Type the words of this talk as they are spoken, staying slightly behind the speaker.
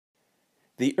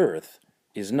The Earth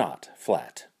is not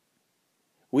flat.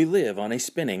 We live on a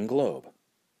spinning globe.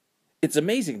 It's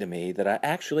amazing to me that I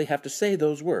actually have to say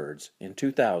those words in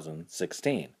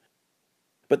 2016.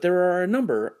 But there are a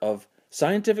number of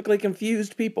scientifically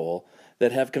confused people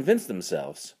that have convinced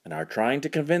themselves and are trying to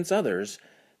convince others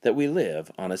that we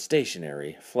live on a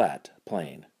stationary, flat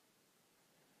plane.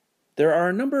 There are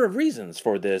a number of reasons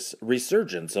for this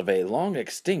resurgence of a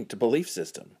long-extinct belief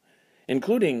system,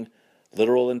 including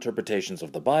literal interpretations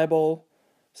of the Bible,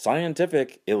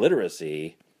 scientific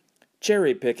illiteracy,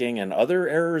 cherry-picking and other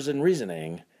errors in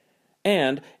reasoning,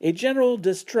 and a general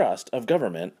distrust of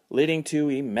government leading to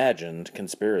imagined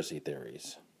conspiracy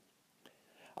theories.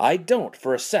 I don't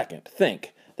for a second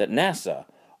think that NASA,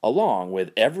 along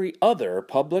with every other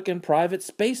public and private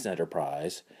space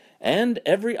enterprise, and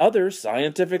every other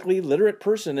scientifically literate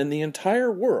person in the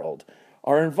entire world,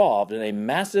 are involved in a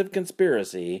massive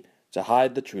conspiracy to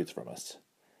hide the truth from us.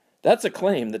 That's a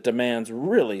claim that demands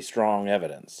really strong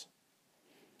evidence.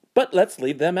 But let's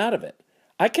leave them out of it.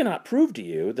 I cannot prove to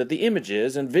you that the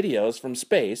images and videos from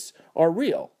space are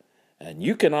real, and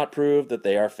you cannot prove that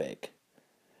they are fake.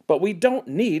 But we don't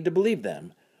need to believe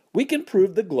them. We can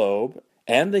prove the globe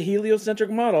and the heliocentric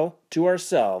model to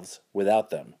ourselves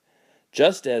without them,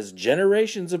 just as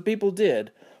generations of people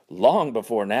did long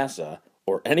before NASA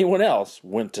or anyone else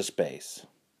went to space.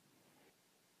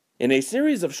 In a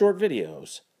series of short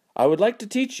videos, I would like to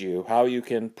teach you how you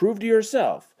can prove to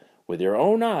yourself with your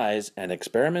own eyes and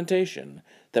experimentation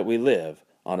that we live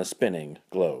on a spinning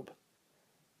globe.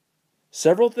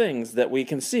 Several things that we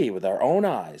can see with our own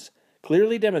eyes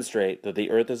clearly demonstrate that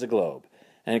the Earth is a globe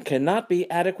and cannot be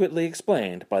adequately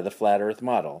explained by the flat Earth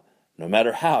model, no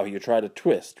matter how you try to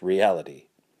twist reality.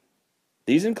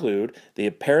 These include the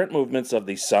apparent movements of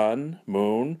the sun,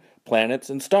 moon,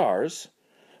 planets, and stars,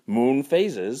 moon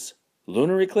phases,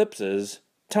 lunar eclipses,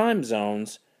 time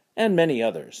zones, and many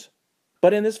others.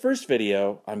 But in this first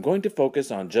video, I'm going to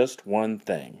focus on just one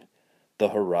thing: the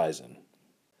horizon.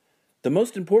 The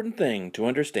most important thing to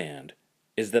understand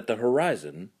is that the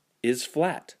horizon is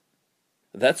flat.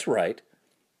 That's right.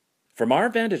 From our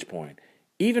vantage point,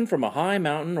 even from a high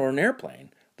mountain or an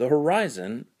airplane, the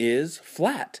horizon is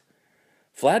flat.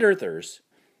 Flat earthers,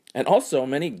 and also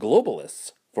many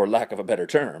globalists, for lack of a better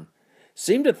term,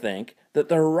 seem to think that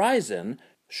the horizon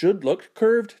should look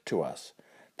curved to us.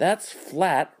 That's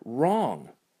flat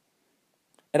wrong.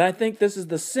 And I think this is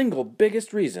the single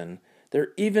biggest reason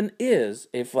there even is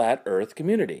a flat earth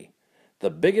community, the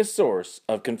biggest source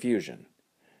of confusion.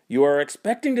 You are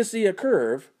expecting to see a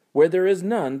curve where there is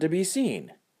none to be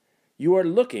seen. You are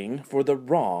looking for the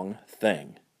wrong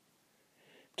thing.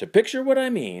 To picture what I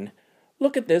mean,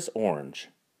 look at this orange.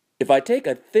 If I take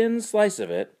a thin slice of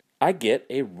it, I get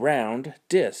a round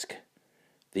disc.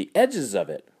 The edges of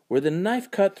it, where the knife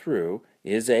cut through,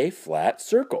 is a flat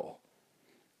circle.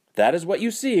 That is what you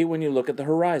see when you look at the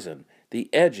horizon,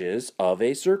 the edges of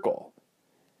a circle.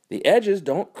 The edges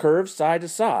don't curve side to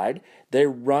side, they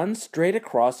run straight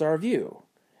across our view.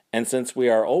 And since we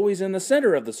are always in the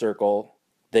center of the circle,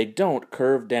 they don't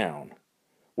curve down.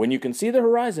 When you can see the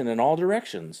horizon in all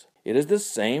directions, it is the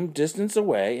same distance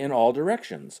away in all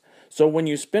directions. So when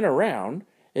you spin around,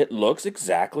 it looks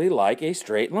exactly like a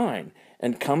straight line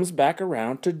and comes back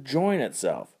around to join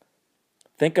itself.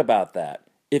 Think about that.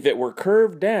 If it were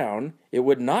curved down, it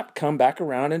would not come back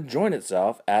around and join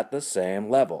itself at the same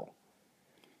level.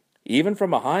 Even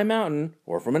from a high mountain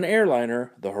or from an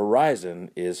airliner, the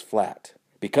horizon is flat,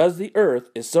 because the Earth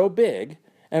is so big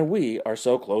and we are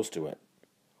so close to it.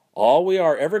 All we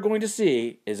are ever going to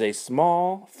see is a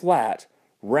small, flat,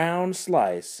 round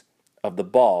slice of the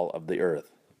ball of the Earth.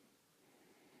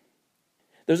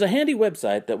 There's a handy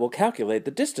website that will calculate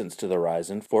the distance to the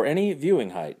horizon for any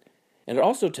viewing height, and it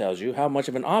also tells you how much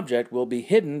of an object will be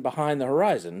hidden behind the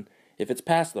horizon if it's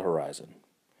past the horizon.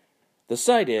 The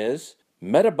site is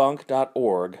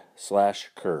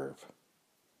metabunk.org/curve.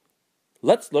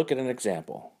 Let's look at an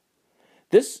example.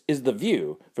 This is the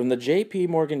view from the J.P.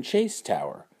 Morgan Chase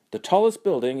Tower, the tallest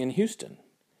building in Houston.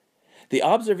 The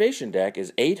observation deck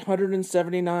is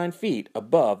 879 feet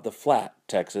above the flat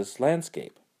Texas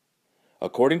landscape.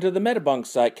 According to the Metabunk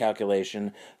site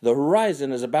calculation, the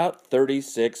horizon is about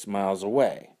 36 miles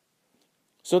away.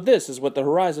 So this is what the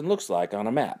horizon looks like on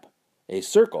a map, a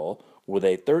circle with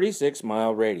a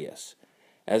 36-mile radius.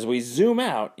 As we zoom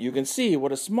out, you can see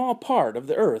what a small part of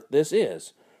the Earth this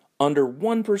is, under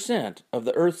 1% of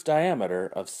the Earth's diameter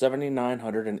of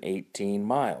 7,918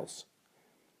 miles.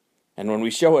 And when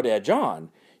we show it edge on,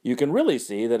 you can really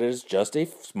see that it is just a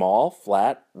small,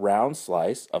 flat, round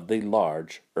slice of the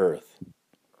large Earth.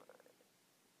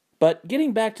 But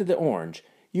getting back to the orange,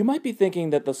 You might be thinking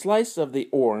that the slice of the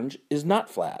orange is not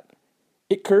flat.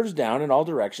 It curves down in all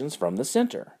directions from the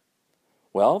center.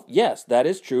 Well, yes, that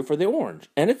is true for the orange,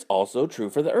 and it's also true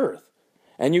for the Earth.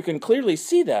 And you can clearly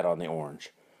see that on the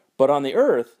orange. But on the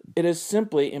Earth, it is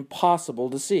simply impossible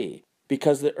to see,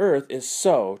 because the Earth is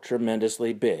so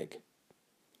tremendously big.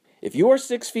 If you are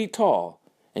 6 feet tall,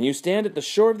 and you stand at the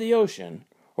shore of the ocean,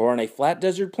 or on a flat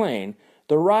desert plain,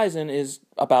 the horizon is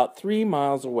about 3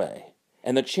 miles away,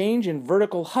 and the change in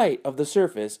vertical height of the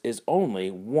surface is only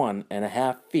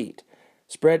 1.5 feet,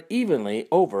 spread evenly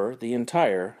over the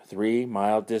entire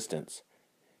 3-mile distance.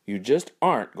 You just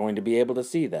aren't going to be able to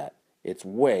see that. It's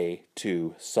way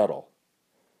too subtle.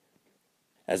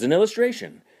 As an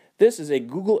illustration, this is a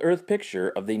Google Earth picture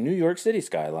of the New York City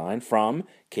skyline from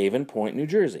Caven Point, New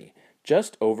Jersey,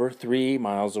 just over 3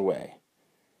 miles away.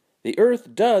 The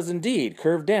Earth does indeed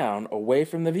curve down away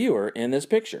from the viewer in this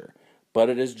picture, but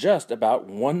it is just about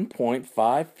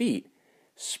 1.5 feet,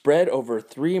 spread over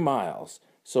 3 miles,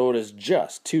 so it is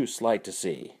just too slight to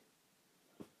see.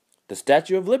 The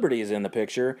Statue of Liberty is in the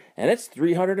picture, and it's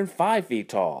 305 feet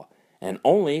tall, and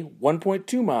only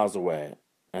 1.2 miles away,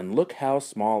 and look how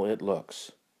small it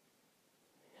looks.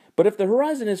 But if the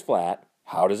horizon is flat,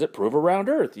 how does it prove around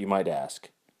Earth, you might ask?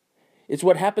 It's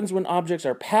what happens when objects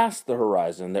are past the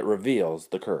horizon that reveals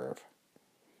the curve.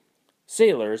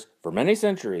 Sailors, for many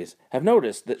centuries, have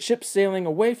noticed that ships sailing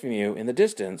away from you in the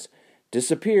distance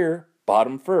disappear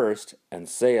bottom first and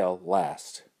sail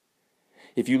last.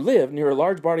 If you live near a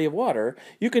large body of water,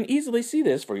 you can easily see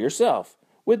this for yourself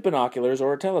with binoculars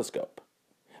or a telescope.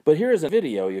 But here is a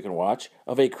video you can watch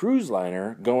of a cruise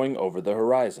liner going over the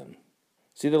horizon.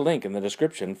 See the link in the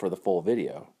description for the full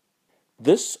video.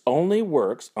 This only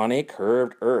works on a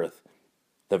curved Earth.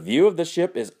 The view of the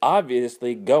ship is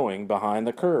obviously going behind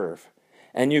the curve,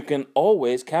 and you can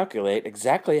always calculate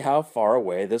exactly how far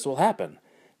away this will happen,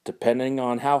 depending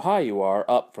on how high you are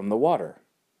up from the water.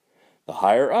 The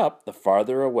higher up, the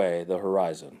farther away the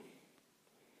horizon.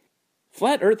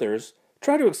 Flat earthers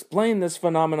try to explain this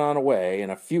phenomenon away in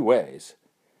a few ways.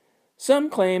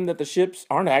 Some claim that the ships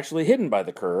aren't actually hidden by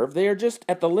the curve, they are just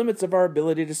at the limits of our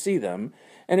ability to see them,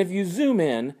 and if you zoom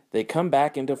in, they come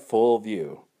back into full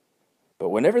view. But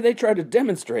whenever they try to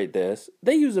demonstrate this,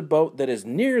 they use a boat that is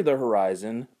near the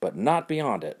horizon, but not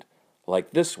beyond it,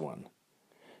 like this one.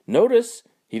 Notice,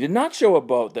 he did not show a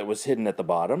boat that was hidden at the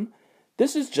bottom.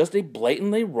 This is just a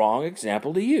blatantly wrong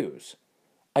example to use.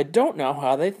 I don't know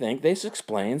how they think this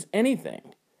explains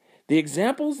anything. The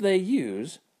examples they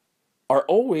use are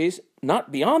always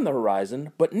not beyond the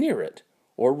horizon, but near it,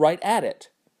 or right at it.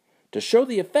 To show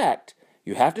the effect,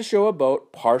 you have to show a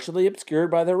boat partially obscured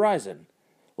by the horizon,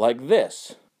 like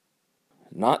this,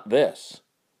 not this.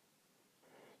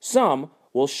 Some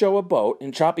will show a boat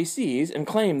in choppy seas and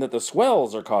claim that the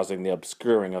swells are causing the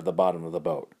obscuring of the bottom of the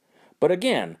boat. But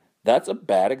again, that's a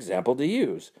bad example to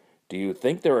use. Do you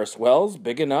think there are swells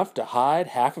big enough to hide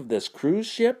half of this cruise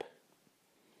ship?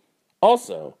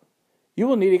 Also, you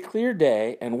will need a clear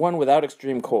day and one without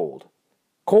extreme cold.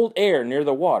 Cold air near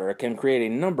the water can create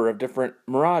a number of different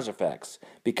mirage effects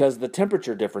because the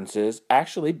temperature differences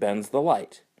actually bends the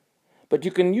light. But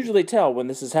you can usually tell when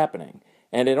this is happening,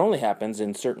 and it only happens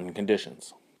in certain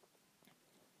conditions.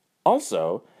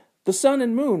 Also, the sun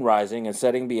and moon rising and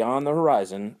setting beyond the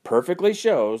horizon perfectly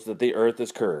shows that the Earth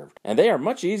is curved, and they are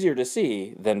much easier to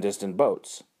see than distant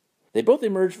boats. They both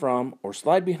emerge from or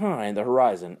slide behind the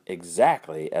horizon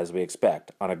exactly as we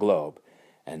expect on a globe,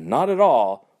 and not at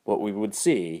all what we would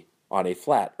see on a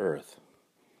flat Earth.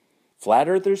 Flat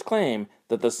Earthers claim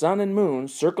that the sun and moon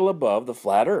circle above the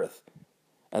flat Earth,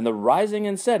 and the rising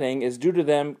and setting is due to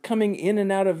them coming in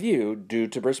and out of view due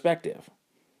to perspective.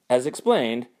 As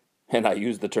explained, and I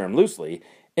use the term loosely,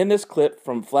 in this clip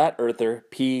from Flat Earther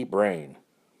P. Brain.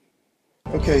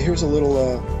 Okay, here's a little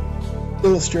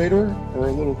illustrator or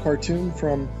a little cartoon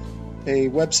from a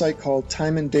website called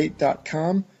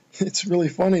timeanddate.com. It's really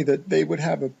funny that they would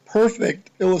have a perfect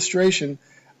illustration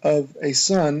of a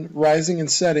sun rising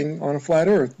and setting on a flat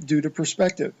Earth due to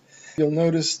perspective. You'll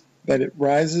notice that it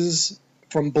rises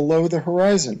from below the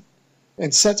horizon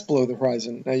and sets below the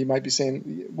horizon. Now you might be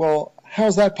saying, well,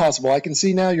 how's that possible? I can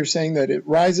see now you're saying that it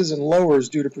rises and lowers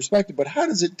due to perspective, but how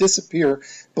does it disappear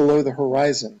below the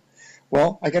horizon?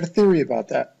 Well, I got a theory about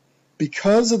that.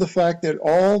 Because of the fact that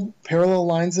all parallel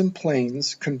lines and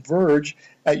planes converge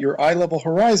at your eye level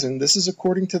horizon, this is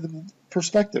according to the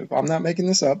perspective, I'm not making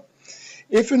this up,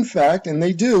 if in fact, and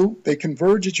they do, they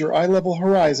converge at your eye level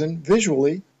horizon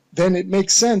visually, then it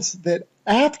makes sense that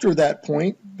after that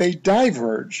point they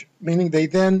diverge, meaning they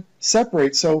then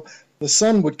separate, so the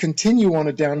sun would continue on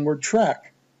a downward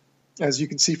track. As you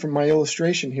can see from my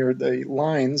illustration here, the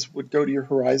lines would go to your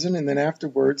horizon, and then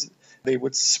afterwards they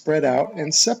would spread out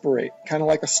and separate, kind of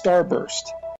like a starburst.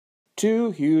 Two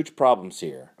huge problems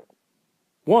here.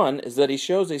 One is that he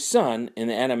shows a sun in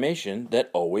the animation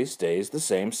that always stays the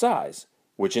same size,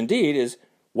 which indeed is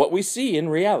what we see in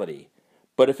reality.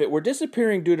 But if it were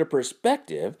disappearing due to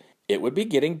perspective, it would be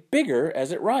getting bigger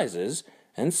as it rises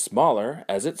and smaller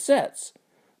as it sets.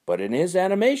 But in his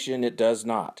animation, it does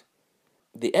not.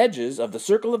 The edges of the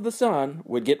circle of the sun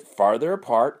would get farther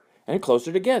apart and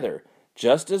closer together,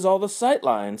 just as all the sight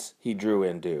lines he drew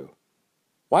in do.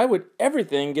 Why would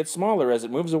everything get smaller as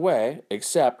it moves away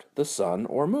except the sun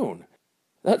or moon?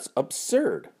 That's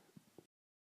absurd.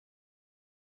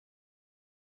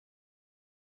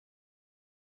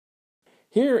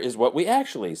 Here is what we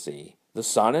actually see. The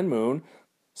sun and moon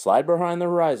slide behind the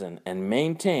horizon and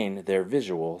maintain their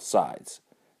visual sides.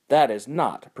 That is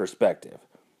not perspective.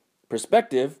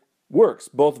 Perspective works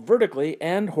both vertically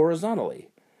and horizontally.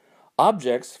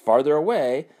 Objects farther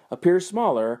away appear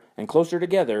smaller and closer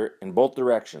together in both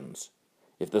directions.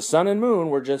 If the sun and moon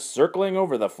were just circling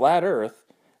over the flat earth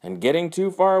and getting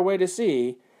too far away to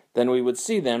see, then we would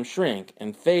see them shrink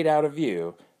and fade out of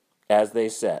view as they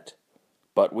set.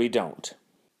 But we don't.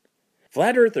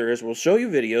 Flat earthers will show you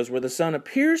videos where the sun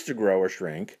appears to grow or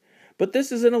shrink, but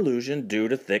this is an illusion due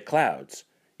to thick clouds.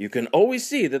 You can always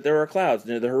see that there are clouds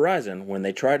near the horizon when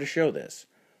they try to show this.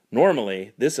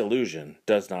 Normally, this illusion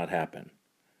does not happen.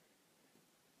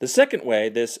 The second way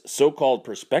this so-called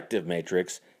perspective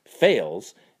matrix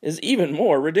fails is even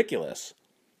more ridiculous.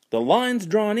 The lines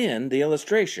drawn in the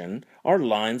illustration are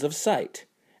lines of sight,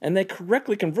 and they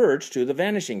correctly converge to the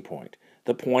vanishing point,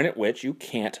 the point at which you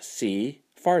can't see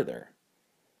farther.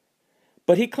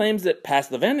 But he claims that past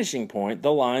the vanishing point,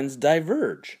 the lines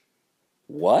diverge.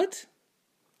 What?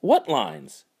 What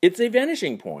lines? It's a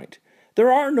vanishing point.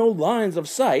 There are no lines of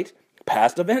sight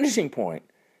past a vanishing point.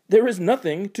 There is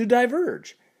nothing to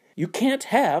diverge. You can't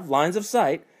have lines of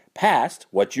sight past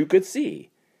what you could see.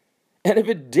 And if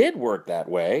it did work that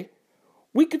way,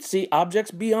 we could see objects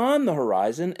beyond the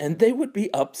horizon and they would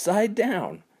be upside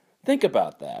down. Think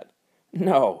about that.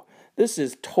 No, this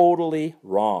is totally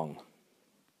wrong.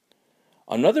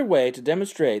 Another way to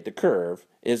demonstrate the curve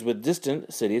is with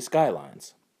distant city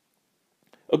skylines.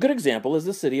 A good example is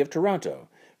the city of Toronto,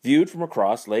 viewed from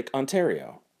across Lake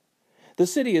Ontario. The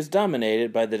city is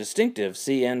dominated by the distinctive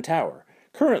CN Tower,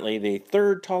 currently the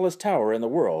third tallest tower in the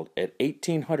world at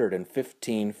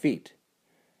 1,815 feet.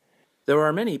 There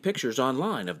are many pictures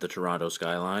online of the Toronto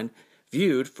skyline,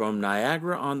 viewed from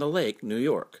Niagara-on-the-Lake, New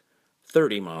York,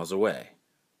 30 miles away.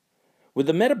 With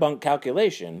the metabunk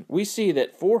calculation, we see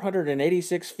that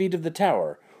 486 feet of the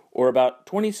tower, or about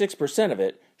 26% of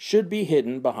it, should be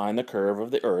hidden behind the curve of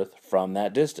the Earth from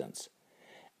that distance.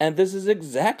 And this is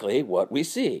exactly what we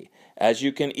see, as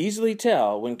you can easily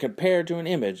tell when compared to an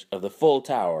image of the full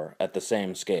tower at the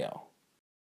same scale.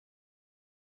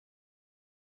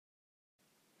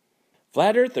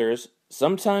 Flat Earthers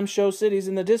sometimes show cities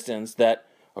in the distance that,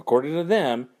 according to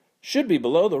them, should be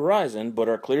below the horizon but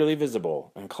are clearly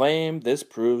visible, and claim this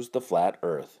proves the flat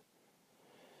Earth.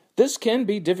 This can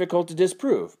be difficult to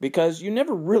disprove because you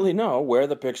never really know where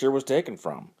the picture was taken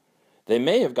from. They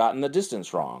may have gotten the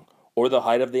distance wrong, or the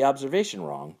height of the observation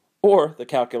wrong, or the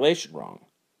calculation wrong.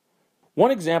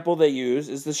 One example they use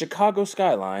is the Chicago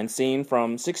skyline seen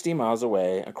from 60 miles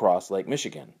away across Lake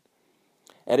Michigan.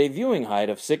 At a viewing height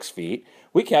of 6 feet,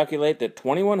 we calculate that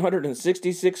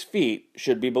 2,166 feet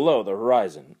should be below the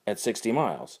horizon at 60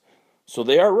 miles. So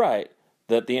they are right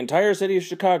that the entire city of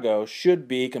Chicago should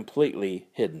be completely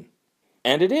hidden.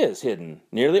 And it is hidden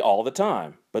nearly all the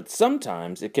time, but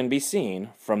sometimes it can be seen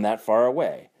from that far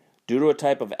away, due to a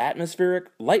type of atmospheric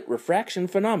light refraction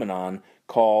phenomenon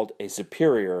called a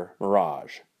superior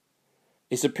mirage.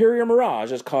 A superior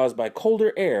mirage is caused by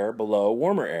colder air below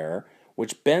warmer air,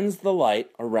 which bends the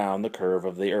light around the curve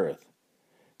of the Earth.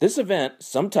 This event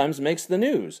sometimes makes the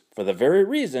news for the very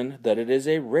reason that it is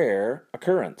a rare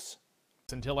occurrence.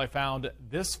 Until I found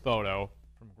this photo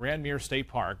from Grand Mere State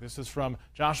Park. This is from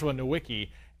Joshua Nowicki,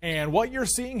 and what you're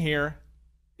seeing here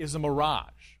is a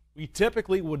mirage. We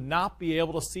typically would not be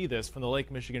able to see this from the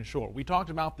Lake Michigan shore. We talked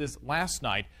about this last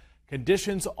night.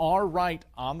 Conditions are right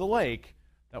on the lake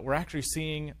that we're actually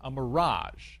seeing a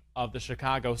mirage of the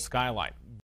Chicago skyline.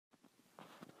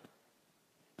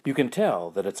 You can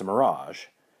tell that it's a mirage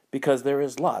because there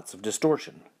is lots of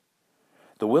distortion.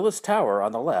 The Willis Tower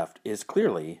on the left is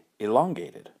clearly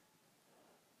elongated.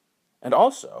 And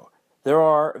also, there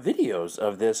are videos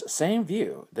of this same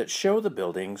view that show the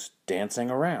buildings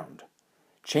dancing around,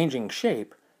 changing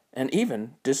shape, and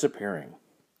even disappearing.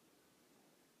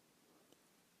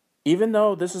 Even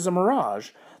though this is a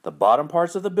mirage, the bottom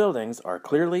parts of the buildings are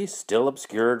clearly still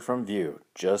obscured from view,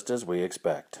 just as we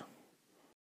expect.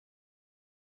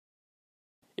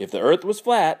 If the Earth was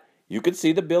flat, you could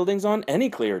see the buildings on any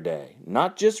clear day,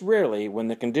 not just rarely when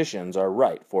the conditions are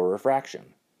right for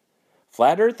refraction.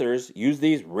 Flat Earthers use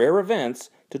these rare events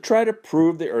to try to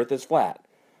prove the Earth is flat,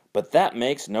 but that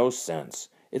makes no sense.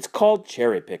 It's called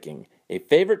cherry picking, a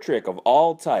favorite trick of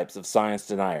all types of science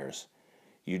deniers.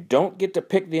 You don't get to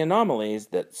pick the anomalies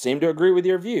that seem to agree with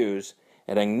your views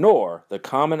and ignore the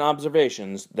common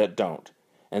observations that don't,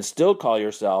 and still call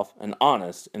yourself an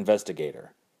honest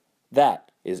investigator.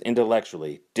 That is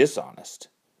intellectually dishonest.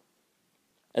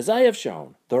 As I have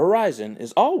shown, the horizon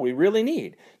is all we really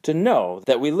need to know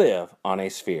that we live on a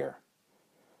sphere.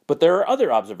 But there are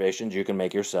other observations you can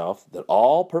make yourself that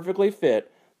all perfectly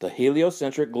fit the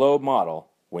heliocentric globe model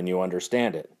when you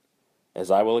understand it, as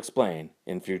I will explain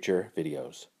in future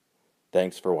videos.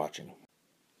 Thanks for watching.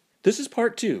 This is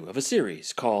part 2 of a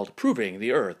series called Proving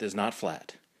the Earth is Not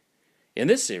Flat. In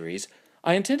this series,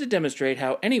 I intend to demonstrate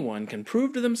how anyone can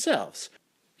prove to themselves,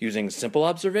 using simple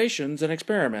observations and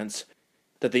experiments,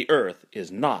 that the Earth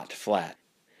is not flat.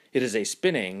 It is a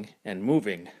spinning and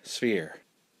moving sphere.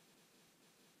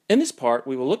 In this part,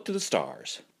 we will look to the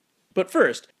stars. But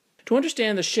first, to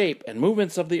understand the shape and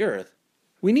movements of the Earth,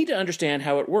 we need to understand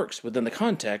how it works within the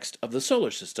context of the solar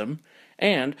system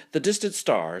and the distant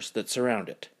stars that surround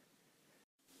it.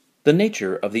 The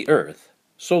nature of the Earth,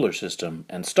 solar system,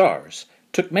 and stars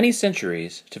took many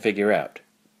centuries to figure out.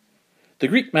 The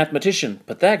Greek mathematician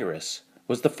Pythagoras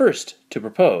was the first to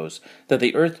propose that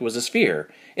the Earth was a sphere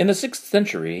in the 6th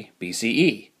century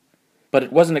BCE, but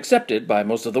it wasn't accepted by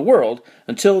most of the world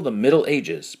until the Middle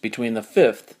Ages, between the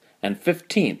 5th and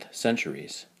 15th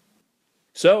centuries.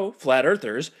 So, flat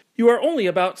earthers, you are only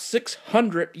about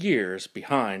 600 years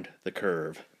behind the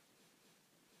curve.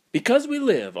 Because we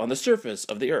live on the surface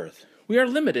of the Earth, we are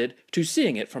limited to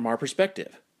seeing it from our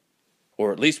perspective.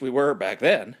 Or at least we were back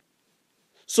then.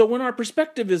 So when our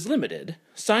perspective is limited,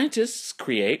 scientists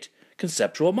create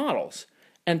conceptual models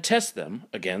and test them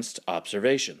against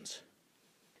observations.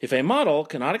 If a model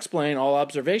cannot explain all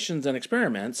observations and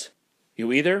experiments,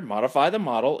 you either modify the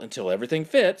model until everything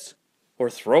fits, or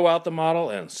throw out the model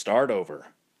and start over.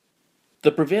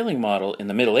 The prevailing model in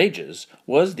the Middle Ages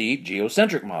was the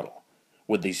geocentric model,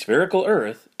 with the spherical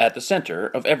Earth at the center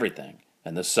of everything,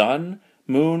 and the sun,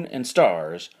 moon, and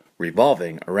stars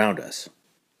revolving around us.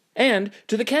 And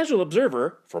to the casual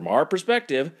observer, from our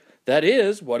perspective, that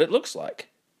is what it looks like.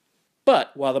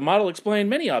 But while the model explained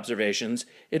many observations,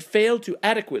 it failed to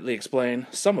adequately explain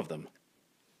some of them.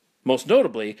 Most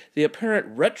notably, the apparent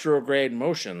retrograde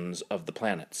motions of the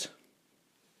planets.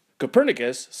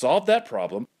 Copernicus solved that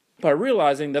problem by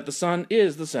realizing that the sun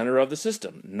is the center of the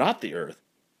system, not the Earth.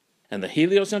 And the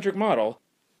heliocentric model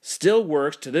still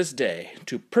works to this day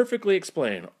to perfectly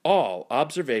explain all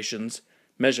observations,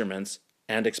 measurements,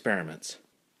 and experiments.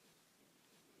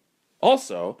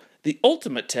 Also, the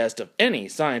ultimate test of any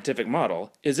scientific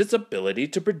model is its ability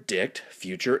to predict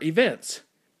future events.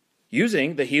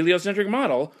 Using the heliocentric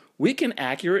model, we can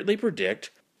accurately predict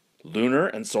lunar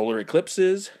and solar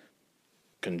eclipses,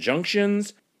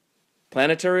 conjunctions,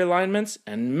 planetary alignments,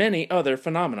 and many other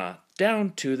phenomena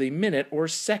down to the minute or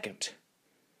second.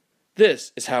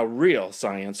 This is how real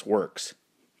science works.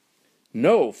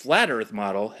 No flat Earth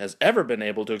model has ever been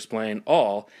able to explain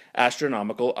all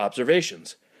astronomical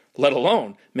observations, let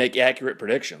alone make accurate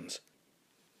predictions.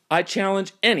 I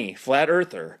challenge any flat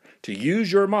earther to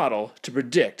use your model to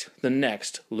predict the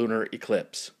next lunar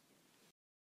eclipse.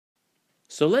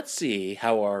 So let's see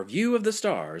how our view of the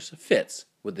stars fits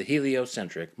with the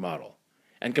heliocentric model,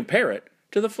 and compare it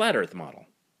to the flat Earth model.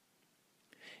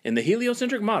 In the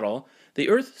heliocentric model, the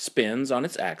Earth spins on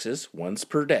its axis once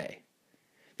per day.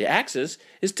 The axis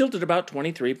is tilted about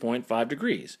 23.5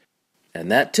 degrees,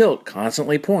 and that tilt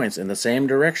constantly points in the same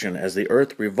direction as the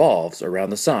Earth revolves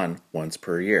around the Sun once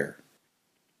per year.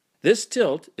 This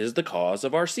tilt is the cause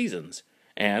of our seasons,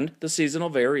 and the seasonal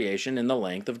variation in the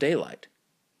length of daylight.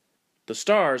 The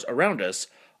stars around us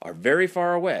are very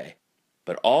far away,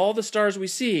 but all the stars we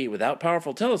see without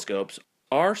powerful telescopes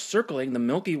are circling the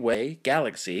Milky Way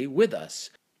galaxy with us,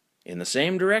 in the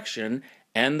same direction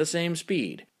and the same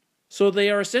speed, so they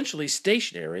are essentially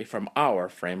stationary from our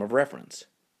frame of reference.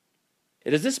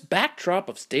 It is this backdrop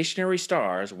of stationary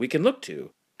stars we can look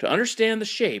to understand the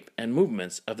shape and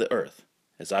movements of the Earth,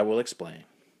 as I will explain.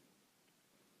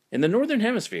 In the Northern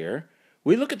Hemisphere,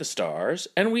 we look at the stars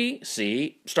and we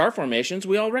see star formations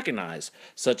we all recognize,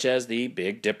 such as the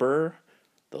Big Dipper,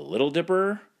 the Little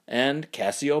Dipper, and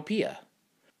Cassiopeia.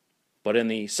 But in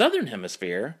the Southern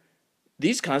Hemisphere,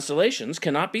 these constellations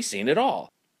cannot be seen at all,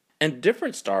 and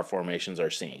different star formations are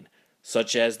seen,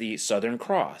 such as the Southern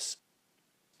Cross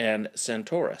and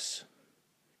Centaurus.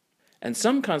 And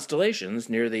some constellations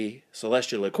near the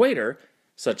celestial equator,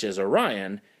 such as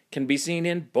Orion, can be seen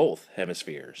in both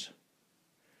hemispheres.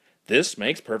 This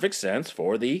makes perfect sense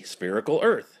for the spherical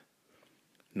Earth.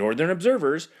 Northern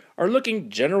observers are looking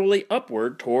generally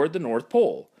upward toward the North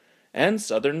Pole, and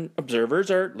southern observers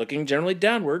are looking generally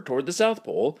downward toward the South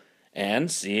Pole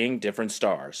and seeing different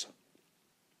stars.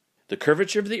 The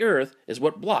curvature of the Earth is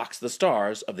what blocks the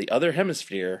stars of the other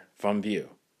hemisphere from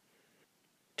view.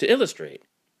 To illustrate,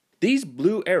 these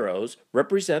blue arrows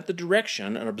represent the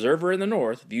direction an observer in the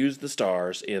north views the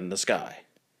stars in the sky.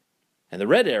 And the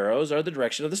red arrows are the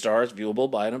direction of the stars viewable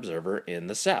by an observer in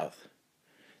the south.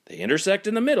 They intersect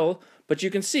in the middle, but you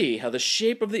can see how the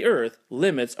shape of the Earth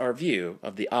limits our view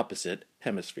of the opposite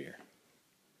hemisphere.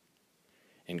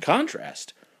 In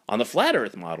contrast, on the flat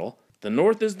Earth model, the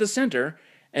north is the center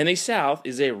and the south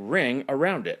is a ring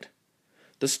around it.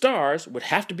 The stars would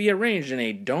have to be arranged in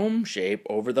a dome shape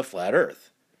over the flat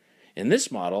Earth. In this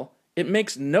model, it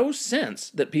makes no sense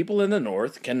that people in the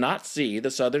north cannot see the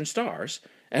southern stars,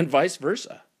 and vice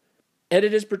versa. And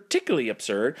it is particularly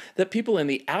absurd that people in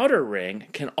the outer ring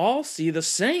can all see the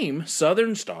same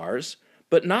southern stars,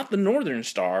 but not the northern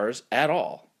stars at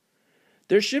all.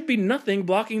 There should be nothing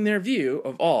blocking their view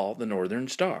of all the northern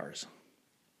stars.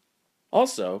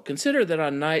 Also, consider that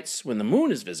on nights when the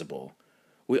moon is visible,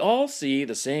 we all see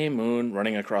the same moon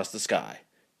running across the sky,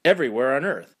 everywhere on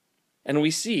Earth, and we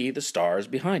see the stars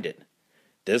behind it.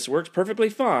 This works perfectly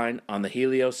fine on the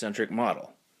heliocentric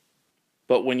model.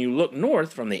 But when you look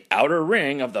north from the outer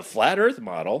ring of the flat Earth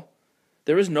model,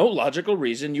 there is no logical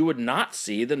reason you would not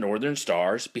see the northern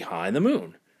stars behind the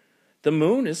moon. The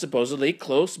moon is supposedly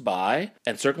close by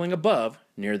and circling above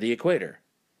near the equator.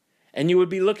 And you would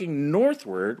be looking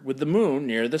northward with the moon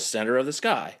near the center of the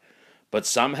sky. But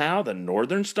somehow the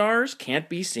northern stars can't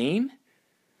be seen?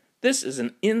 This is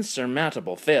an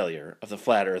insurmountable failure of the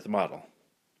flat Earth model.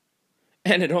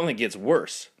 And it only gets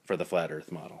worse for the flat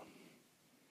Earth model.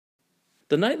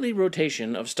 The nightly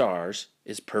rotation of stars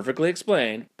is perfectly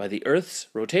explained by the Earth's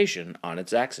rotation on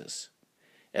its axis.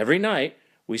 Every night,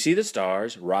 we see the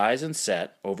stars rise and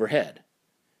set overhead.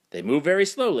 They move very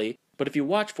slowly, but if you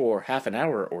watch for half an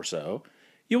hour or so,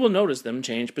 you will notice them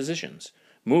change positions,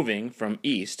 moving from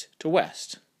east to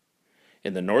west.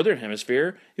 In the northern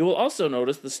hemisphere, you will also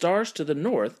notice the stars to the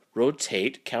north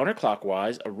rotate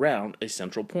counterclockwise around a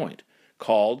central point,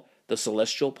 called the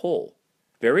celestial pole,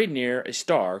 very near a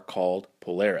star called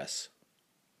Polaris.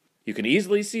 You can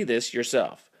easily see this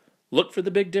yourself. Look for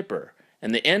the Big Dipper,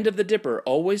 and the end of the dipper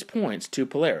always points to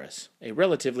Polaris, a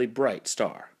relatively bright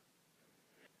star.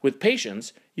 With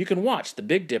patience, you can watch the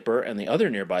Big Dipper and the other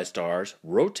nearby stars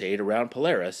rotate around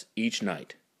Polaris each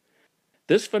night.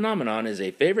 This phenomenon is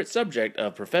a favorite subject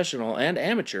of professional and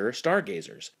amateur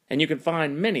stargazers, and you can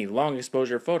find many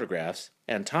long-exposure photographs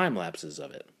and time-lapses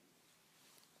of it.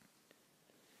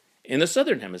 In the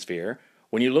southern hemisphere,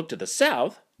 when you look to the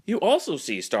south, you also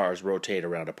see stars rotate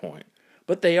around a point,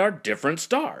 but they are different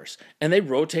stars, and they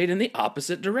rotate in the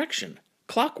opposite direction,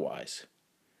 clockwise.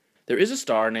 There is a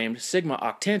star named Sigma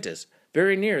Octantis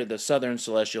very near the southern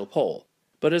celestial pole,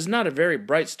 but is not a very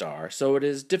bright star, so it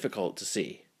is difficult to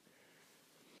see.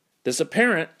 This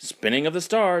apparent spinning of the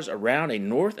stars around a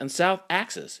north and south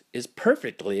axis is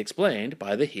perfectly explained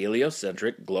by the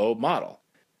heliocentric globe model,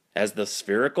 as the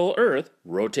spherical Earth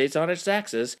rotates on its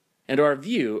axis and our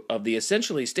view of the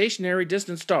essentially stationary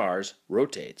distant stars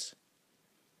rotates.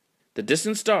 The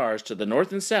distant stars to the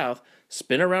north and south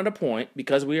spin around a point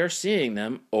because we are seeing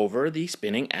them over the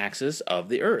spinning axis of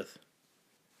the Earth.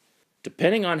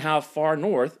 Depending on how far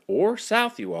north or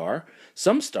south you are,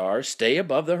 some stars stay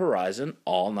above the horizon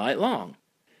all night long.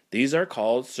 These are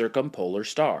called circumpolar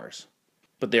stars,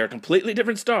 but they are completely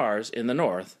different stars in the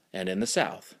north and in the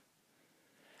south.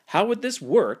 How would this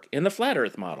work in the flat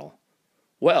Earth model?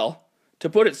 Well, to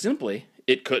put it simply,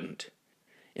 it couldn't.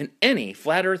 In any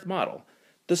flat Earth model,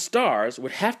 the stars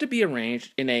would have to be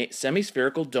arranged in a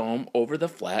semispherical dome over the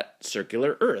flat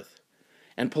circular Earth,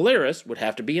 and Polaris would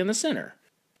have to be in the center.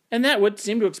 And that would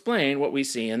seem to explain what we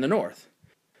see in the north.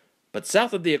 But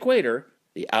south of the equator,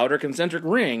 the outer concentric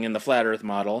ring in the flat Earth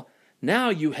model, now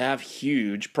you have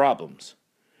huge problems.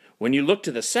 When you look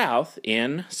to the south,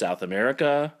 in South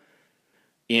America,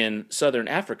 in Southern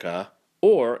Africa,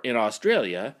 or in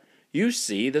Australia, you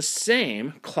see the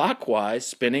same clockwise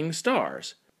spinning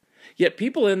stars. Yet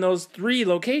people in those three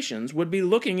locations would be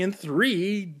looking in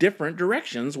three different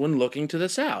directions when looking to the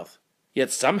south.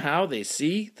 Yet somehow they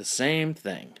see the same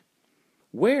thing.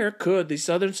 Where could the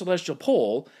southern celestial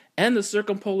pole and the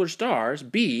circumpolar stars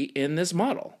be in this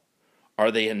model?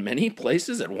 Are they in many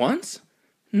places at once?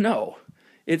 No,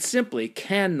 it simply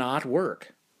cannot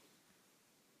work.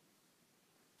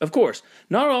 Of course,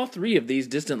 not all three of these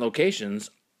distant locations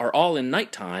are all in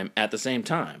nighttime at the same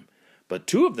time, but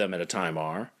two of them at a time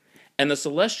are, and the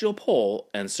celestial pole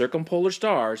and circumpolar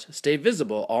stars stay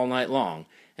visible all night long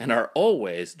and are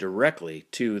always directly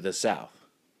to the south.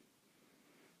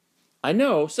 I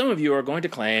know some of you are going to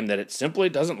claim that it simply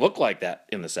doesn't look like that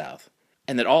in the south,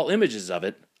 and that all images of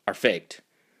it are faked.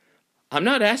 I'm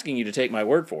not asking you to take my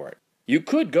word for it. You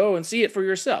could go and see it for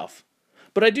yourself,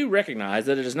 but I do recognize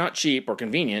that it is not cheap or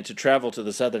convenient to travel to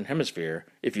the southern hemisphere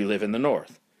if you live in the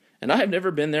north, and I have never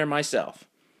been there myself.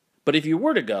 But if you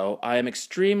were to go, I am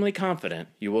extremely confident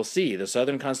you will see the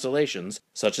southern constellations,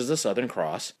 such as the Southern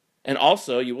Cross, and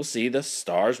also you will see the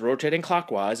stars rotating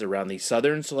clockwise around the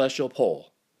southern celestial pole.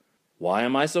 Why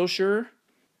am I so sure?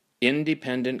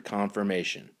 Independent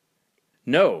confirmation.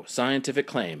 No scientific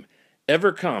claim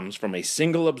ever comes from a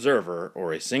single observer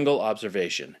or a single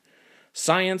observation.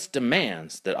 Science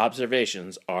demands that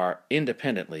observations are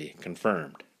independently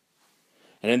confirmed.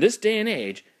 And in this day and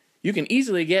age, you can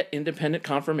easily get independent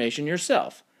confirmation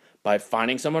yourself by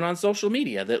finding someone on social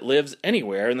media that lives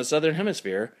anywhere in the southern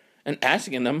hemisphere and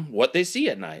asking them what they see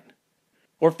at night.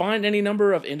 Or find any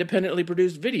number of independently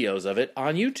produced videos of it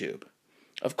on YouTube.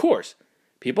 Of course,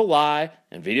 people lie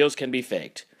and videos can be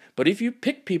faked, but if you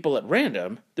pick people at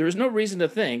random, there is no reason to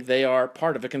think they are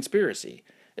part of a conspiracy,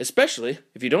 especially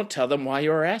if you don't tell them why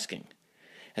you are asking.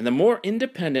 And the more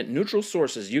independent, neutral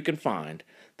sources you can find,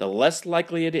 the less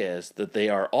likely it is that they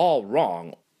are all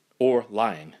wrong or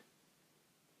lying.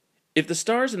 If the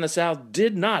stars in the south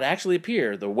did not actually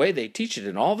appear the way they teach it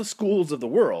in all the schools of the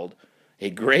world, a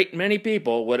great many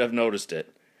people would have noticed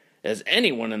it, as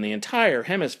anyone in the entire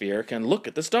hemisphere can look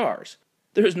at the stars.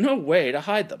 There is no way to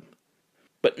hide them.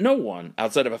 But no one,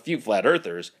 outside of a few flat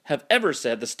earthers, have ever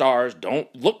said the stars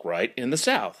don't look right in the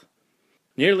south.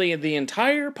 Nearly the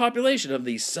entire population of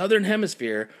the southern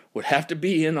hemisphere would have to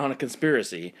be in on a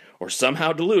conspiracy, or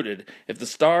somehow deluded, if the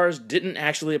stars didn't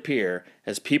actually appear,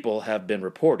 as people have been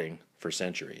reporting for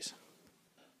centuries.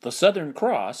 The Southern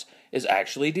Cross is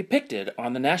actually depicted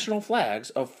on the national flags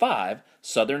of 5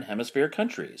 southern hemisphere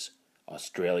countries: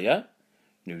 Australia,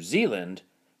 New Zealand,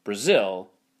 Brazil,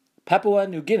 Papua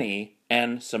New Guinea,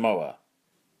 and Samoa.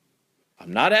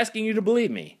 I'm not asking you to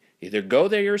believe me. Either go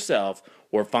there yourself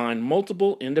or find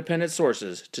multiple independent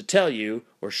sources to tell you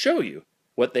or show you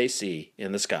what they see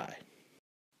in the sky.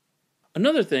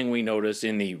 Another thing we notice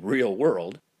in the real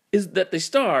world is that the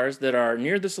stars that are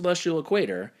near the celestial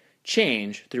equator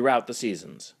change throughout the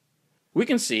seasons. We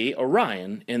can see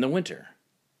Orion in the winter.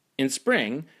 In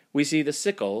spring, we see the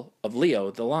sickle of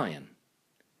Leo the lion.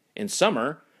 In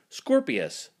summer,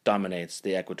 Scorpius dominates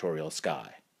the equatorial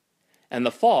sky. And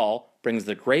the fall brings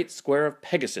the great square of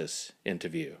Pegasus into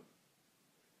view.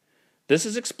 This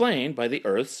is explained by the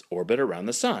Earth's orbit around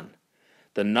the sun.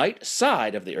 The night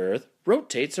side of the Earth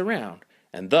rotates around,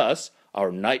 and thus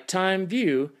our nighttime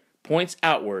view points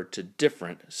outward to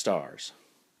different stars.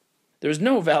 There is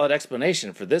no valid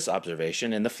explanation for this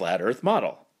observation in the flat Earth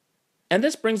model. And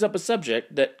this brings up a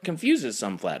subject that confuses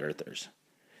some flat earthers.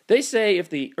 They say if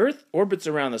the Earth orbits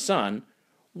around the sun,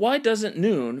 why doesn't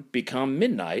noon become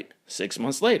midnight 6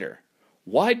 months later?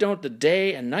 Why don't the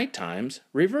day and night times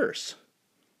reverse?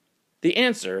 The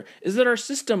answer is that our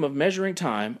system of measuring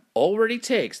time already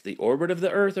takes the orbit of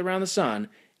the Earth around the sun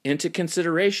into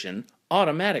consideration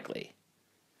automatically.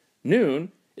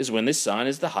 Noon is when the sun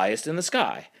is the highest in the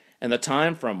sky, and the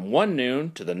time from one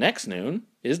noon to the next noon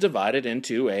is divided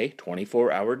into a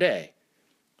 24-hour day.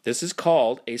 This is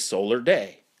called a solar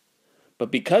day.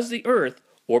 But because the Earth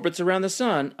orbits around the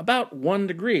sun about 1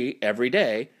 degree every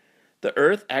day, the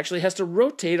Earth actually has to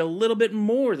rotate a little bit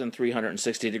more than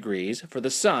 360 degrees for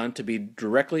the sun to be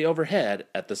directly overhead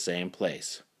at the same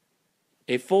place.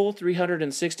 A full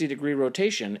 360-degree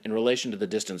rotation in relation to the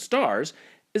distant stars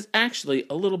is actually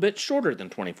a little bit shorter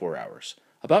than 24 hours,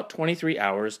 about 23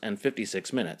 hours and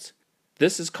 56 minutes.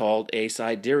 This is called a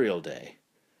sidereal day.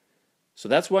 So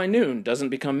that's why noon doesn't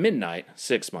become midnight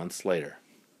 6 months later.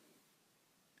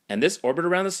 And this orbit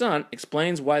around the sun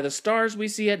explains why the stars we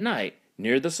see at night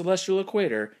near the celestial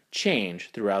equator change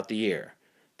throughout the year.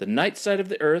 The night side of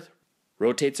the Earth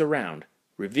rotates around,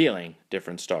 revealing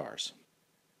different stars.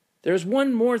 There's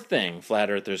one more thing flat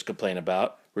earthers complain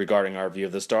about regarding our view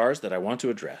of the stars that I want to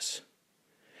address.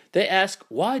 They ask,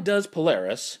 why does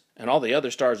Polaris, and all the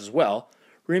other stars as well,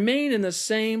 remain in the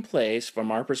same place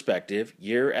from our perspective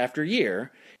year after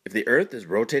year if the Earth is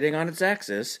rotating on its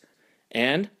axis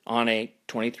and on a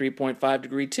 23.5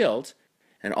 degree tilt,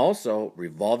 and also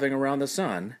revolving around the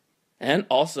Sun, and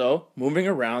also moving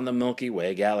around the Milky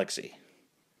Way galaxy.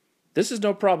 This is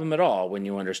no problem at all when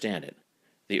you understand it.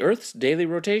 The Earth's daily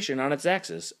rotation on its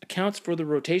axis accounts for the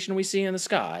rotation we see in the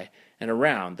sky and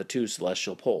around the two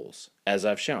celestial poles, as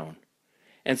I've shown.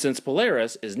 And since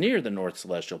Polaris is near the North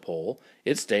Celestial Pole,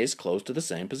 it stays close to the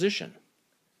same position.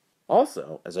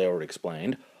 Also, as I already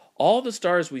explained, all the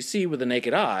stars we see with the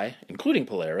naked eye, including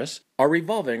Polaris, are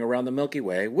revolving around the Milky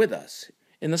Way with us,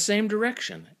 in the same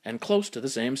direction and close to the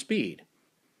same speed.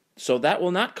 So that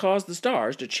will not cause the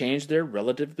stars to change their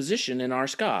relative position in our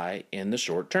sky in the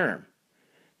short term.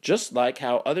 Just like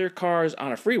how other cars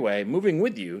on a freeway moving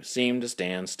with you seem to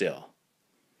stand still.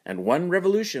 And one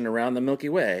revolution around the Milky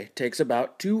Way takes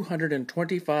about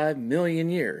 225 million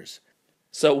years.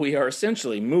 So we are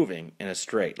essentially moving in a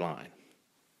straight line.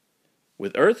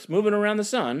 With Earth moving around the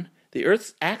Sun, the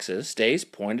Earth's axis stays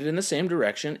pointed in the same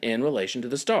direction in relation to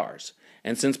the stars.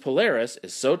 And since Polaris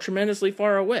is so tremendously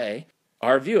far away,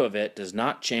 our view of it does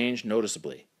not change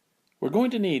noticeably. We're going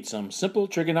to need some simple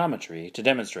trigonometry to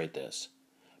demonstrate this,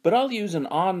 but I'll use an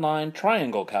online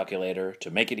triangle calculator to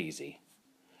make it easy.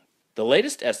 The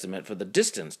latest estimate for the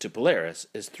distance to Polaris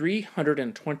is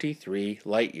 323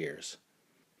 light years.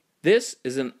 This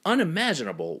is an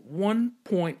unimaginable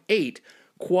 1.8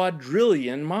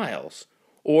 quadrillion miles,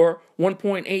 or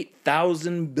 1.8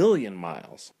 thousand billion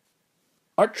miles.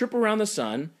 Our trip around the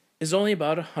Sun is only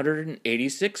about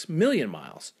 186 million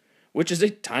miles, which is a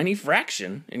tiny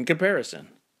fraction in comparison.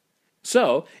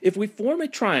 So, if we form a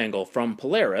triangle from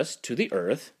Polaris to the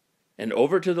Earth, and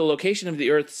over to the location of the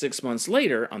Earth 6 months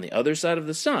later on the other side of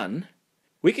the Sun,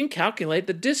 we can calculate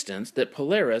the distance that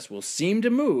Polaris will seem to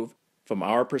move from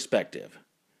our perspective.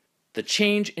 The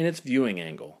change in its viewing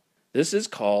angle. This is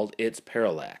called its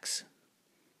parallax.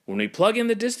 When we plug in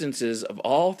the distances of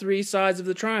all three sides of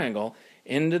the triangle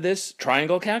into this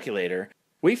triangle calculator,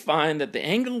 we find that the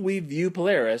angle we view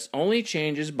Polaris only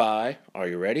changes by, are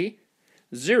you ready?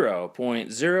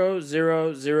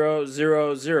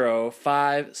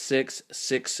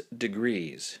 0.0000566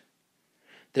 degrees.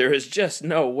 There is just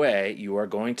no way you are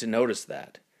going to notice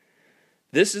that.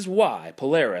 This is why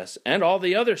Polaris and all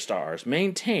the other stars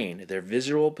maintain their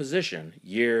visual position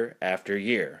year after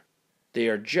year. They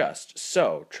are just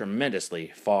so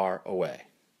tremendously far away.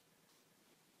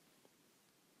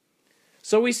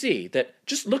 So we see that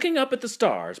just looking up at the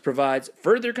stars provides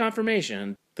further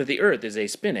confirmation that the Earth is a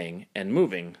spinning and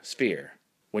moving sphere.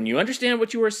 When you understand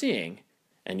what you are seeing,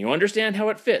 and you understand how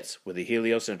it fits with the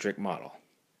heliocentric model.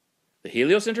 The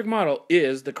heliocentric model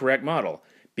is the correct model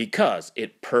because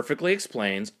it perfectly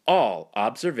explains all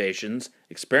observations,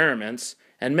 experiments,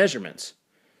 and measurements.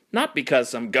 Not because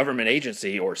some government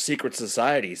agency or secret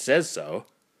society says so.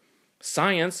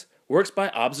 Science works by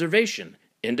observation,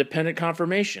 independent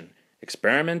confirmation,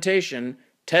 experimentation,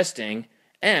 testing,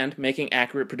 and making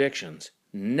accurate predictions,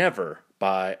 never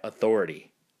by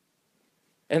authority.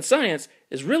 And science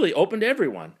is really open to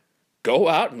everyone. Go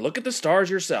out and look at the stars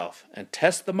yourself and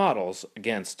test the models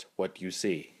against what you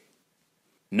see.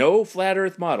 No flat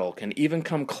Earth model can even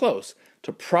come close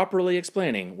to properly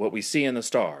explaining what we see in the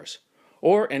stars,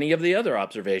 or any of the other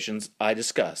observations I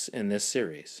discuss in this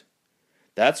series.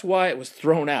 That's why it was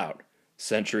thrown out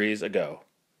centuries ago.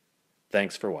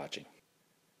 Thanks for watching.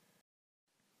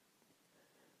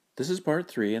 This is part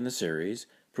 3 in the series,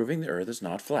 Proving the Earth is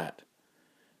Not Flat.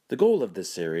 The goal of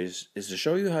this series is to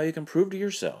show you how you can prove to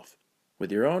yourself,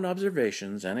 with your own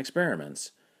observations and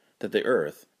experiments, that the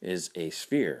Earth is a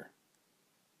sphere.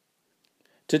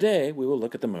 Today we will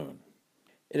look at the Moon.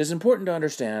 It is important to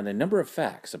understand a number of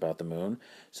facts about the Moon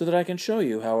so that I can show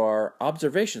you how our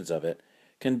observations of it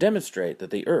can demonstrate that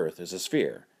the Earth is a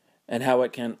sphere, and how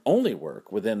it can only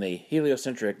work within the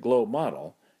heliocentric globe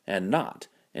model and not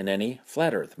in any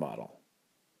flat Earth model.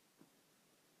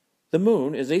 The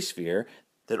Moon is a sphere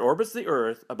that orbits the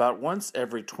Earth about once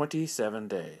every 27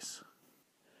 days.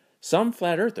 Some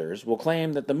flat earthers will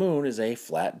claim that the Moon is a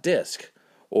flat disk,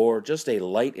 or just a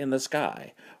light in the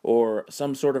sky, or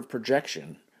some sort of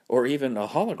projection, or even a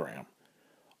hologram.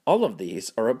 All of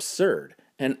these are absurd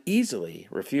and easily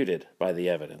refuted by the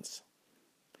evidence.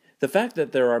 The fact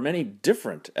that there are many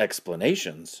different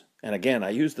explanations, and again I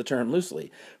use the term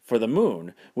loosely, for the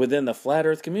Moon within the flat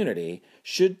Earth community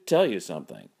should tell you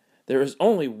something. There is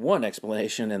only one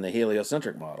explanation in the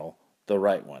heliocentric model, the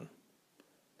right one.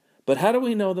 But how do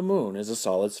we know the Moon is a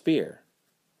solid sphere?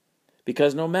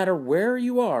 Because no matter where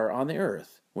you are on the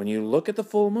Earth, when you look at the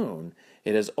full Moon,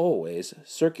 it is always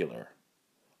circular.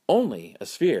 Only a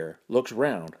sphere looks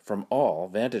round from all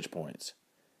vantage points.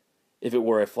 If it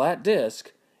were a flat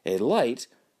disk, a light,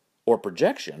 or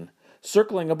projection,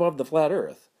 circling above the flat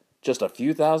Earth, just a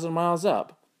few thousand miles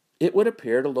up, it would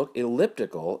appear to look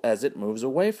elliptical as it moves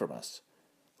away from us,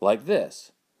 like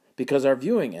this, because our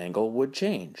viewing angle would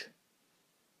change.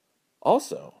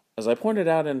 Also, as I pointed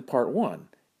out in part 1,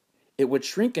 it would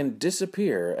shrink and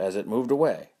disappear as it moved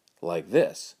away, like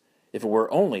this, if it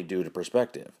were only due to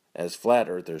perspective, as flat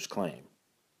earthers claim.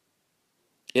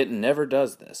 It never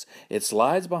does this. It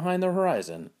slides behind the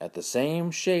horizon at the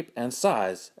same shape and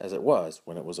size as it was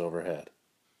when it was overhead.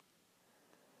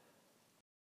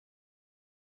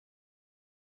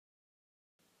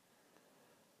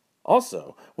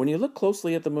 Also, when you look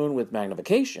closely at the moon with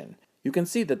magnification, you can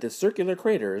see that the circular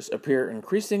craters appear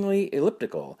increasingly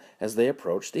elliptical as they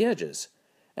approach the edges,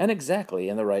 and exactly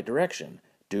in the right direction,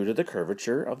 due to the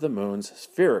curvature of the moon's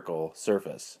spherical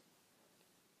surface.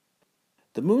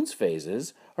 The moon's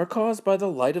phases are caused by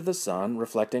the light of the sun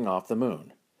reflecting off the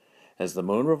moon. As the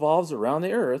moon revolves around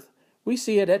the earth, we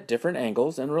see it at different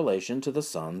angles in relation to the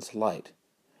sun's light.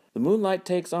 The moonlight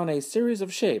takes on a series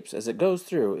of shapes as it goes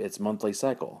through its monthly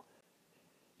cycle.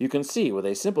 You can see with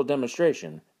a simple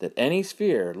demonstration that any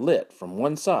sphere lit from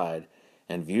one side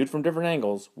and viewed from different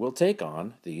angles will take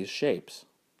on these shapes.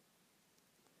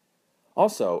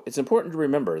 Also, it's important to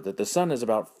remember that the sun is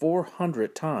about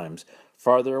 400 times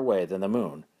farther away than the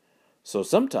moon, so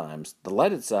sometimes the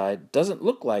lighted side doesn't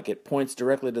look like it points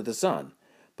directly to the sun,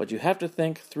 but you have to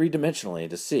think three-dimensionally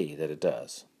to see that it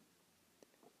does.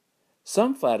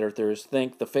 Some flat earthers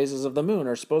think the phases of the moon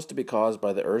are supposed to be caused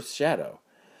by the Earth's shadow.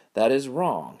 That is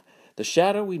wrong. The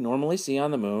shadow we normally see on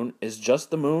the moon is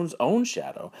just the moon's own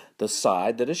shadow, the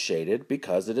side that is shaded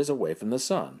because it is away from the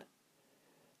sun.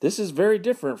 This is very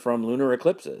different from lunar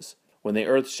eclipses, when the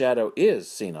Earth's shadow is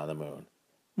seen on the moon.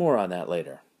 More on that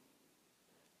later.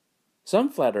 Some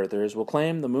flat earthers will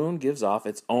claim the moon gives off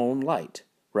its own light,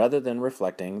 rather than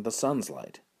reflecting the sun's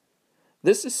light.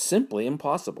 This is simply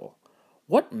impossible.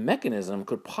 What mechanism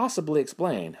could possibly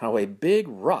explain how a big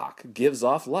rock gives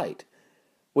off light,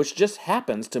 which just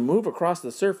happens to move across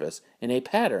the surface in a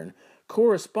pattern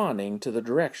corresponding to the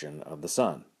direction of the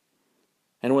sun?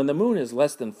 And when the moon is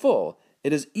less than full,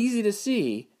 it is easy to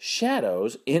see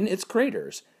shadows in its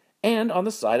craters and on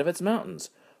the side of its mountains,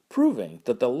 proving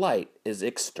that the light is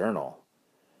external.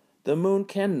 The moon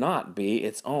cannot be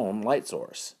its own light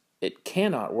source. It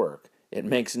cannot work, it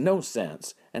makes no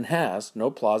sense, and has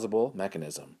no plausible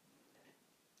mechanism.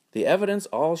 The evidence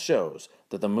all shows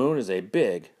that the moon is a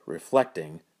big,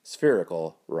 reflecting,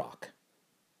 spherical rock.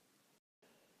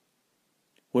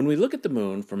 When we look at the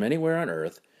moon from anywhere on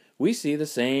Earth, we see the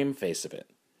same face of it,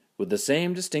 with the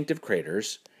same distinctive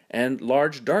craters and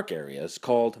large dark areas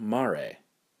called mare.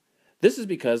 This is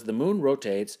because the moon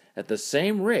rotates at the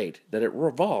same rate that it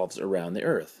revolves around the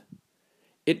Earth.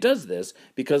 It does this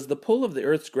because the pull of the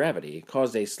Earth's gravity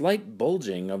caused a slight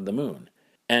bulging of the moon,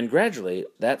 and gradually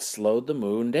that slowed the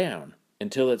moon down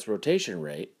until its rotation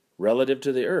rate, relative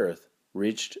to the Earth,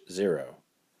 reached 0.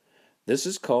 This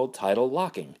is called tidal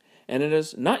locking, and it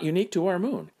is not unique to our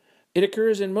moon. It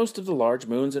occurs in most of the large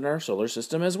moons in our solar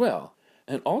system as well,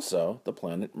 and also the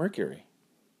planet Mercury.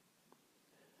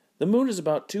 The moon is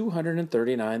about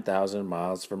 239,000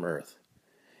 miles from Earth.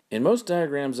 In most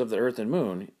diagrams of the Earth and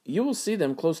moon, you will see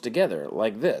them close together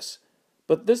like this,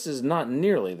 but this is not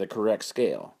nearly the correct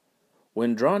scale.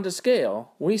 When drawn to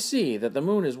scale, we see that the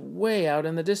moon is way out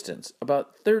in the distance,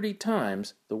 about 30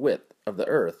 times the width of the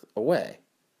Earth away.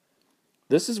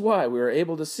 This is why we are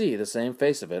able to see the same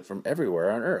face of it from everywhere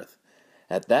on Earth.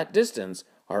 At that distance,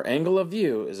 our angle of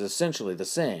view is essentially the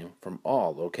same from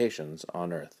all locations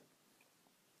on Earth.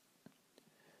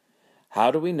 How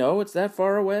do we know it's that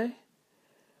far away?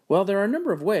 Well, there are a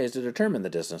number of ways to determine the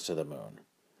distance to the moon.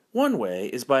 One way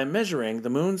is by measuring the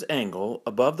moon's angle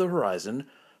above the horizon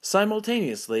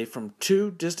simultaneously from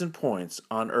two distant points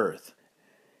on Earth,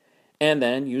 and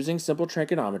then using simple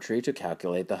trigonometry to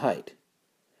calculate the height.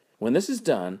 When this is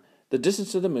done, the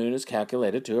distance to the moon is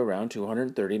calculated to around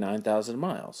 239,000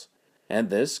 miles, and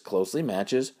this closely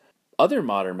matches other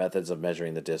modern methods of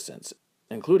measuring the distance,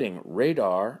 including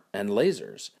radar and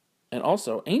lasers, and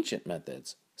also ancient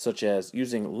methods, such as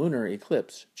using lunar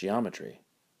eclipse geometry.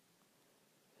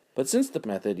 But since the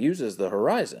method uses the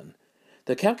horizon,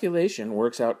 the calculation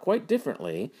works out quite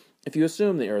differently if you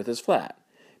assume the Earth is flat,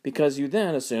 because you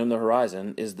then assume the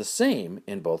horizon is the same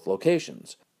in both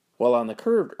locations, while on the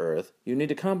curved Earth you need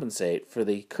to compensate for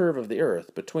the curve of the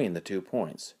Earth between the 2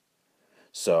 points.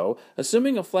 So,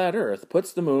 assuming a flat Earth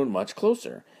puts the moon much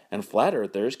closer, and flat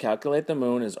earthers calculate the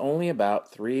moon is only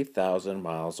about 3,000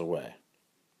 miles away.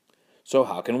 So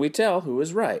how can we tell who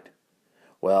is right?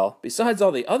 Well, besides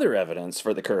all the other evidence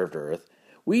for the curved Earth,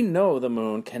 we know the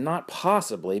moon cannot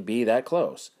possibly be that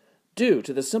close. due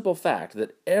to the simple fact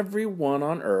that everyone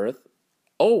on Earth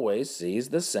always sees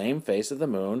the same face of the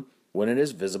moon when it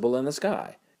is visible in the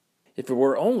sky. If it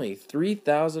were only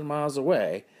 3,000 miles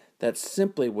away, that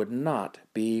simply would not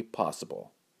be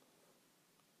possible.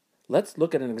 Let's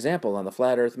look at an example on the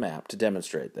flat Earth map to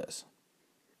demonstrate this.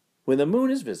 When the moon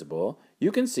is visible,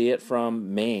 you can see it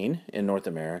from Maine in North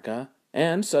America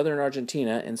and southern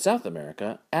Argentina in South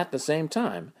America at the same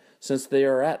time, since they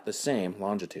are at the same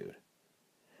longitude.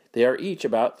 They are each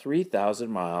about 3,000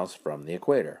 miles from the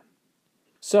equator.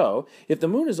 So, if the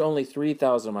moon is only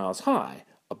 3,000 miles high,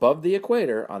 above the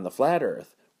equator on the flat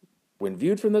Earth, when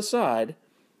viewed from the side,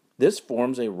 this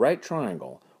forms a right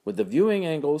triangle, with the viewing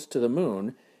angles to the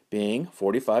moon being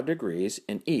 45 degrees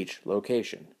in each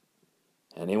location.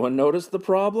 Anyone notice the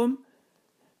problem?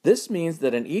 This means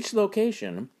that in each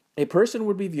location, a person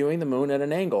would be viewing the moon at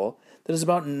an angle that is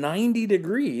about 90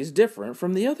 degrees different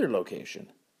from the other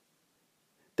location.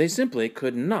 They simply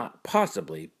could not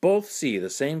possibly both see the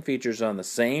same features on the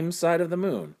same side of the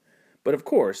moon, but of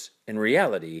course, in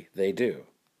reality, they do.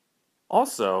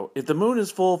 Also, if the moon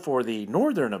is full for the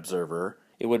northern observer,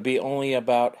 it would be only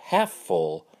about half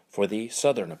full for the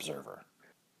southern observer.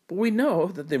 But we know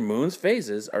that the moon's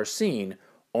phases are seen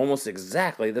almost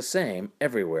exactly the same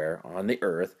everywhere on the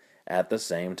Earth at the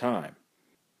same time.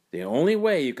 The only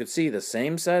way you could see the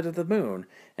same side of the moon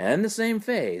and the same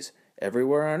phase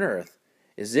everywhere on Earth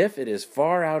is if it is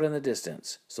far out in the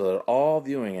distance, so that all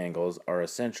viewing angles are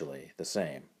essentially the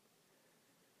same.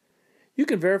 You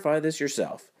can verify this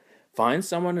yourself. Find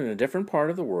someone in a different part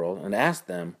of the world and ask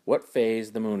them what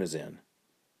phase the moon is in.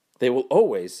 They will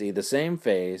always see the same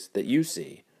phase that you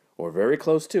see, or very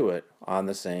close to it, on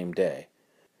the same day.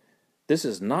 This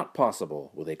is not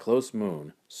possible with a close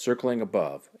moon circling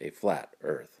above a flat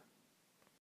Earth.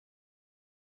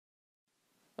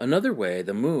 Another way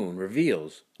the moon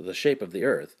reveals the shape of the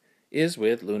Earth is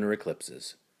with lunar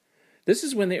eclipses. This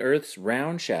is when the Earth's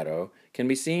round shadow can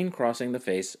be seen crossing the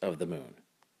face of the moon.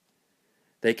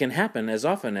 They can happen as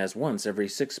often as once every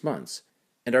 6 months,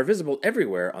 and are visible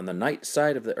everywhere on the night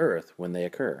side of the Earth when they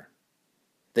occur.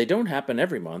 They don't happen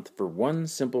every month for one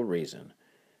simple reason.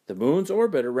 The moon's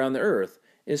orbit around the Earth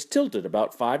is tilted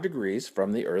about 5 degrees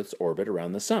from the Earth's orbit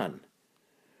around the sun.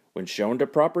 When shown to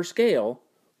proper scale,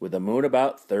 with the moon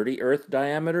about 30 Earth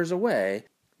diameters away,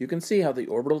 you can see how the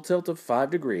orbital tilt of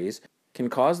 5 degrees can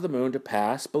cause the moon to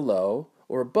pass below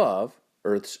or above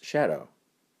Earth's shadow.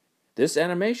 This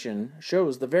animation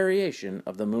shows the variation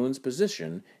of the moon's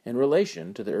position in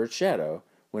relation to the Earth's shadow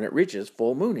when it reaches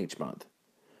full moon each month.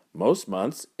 Most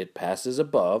months it passes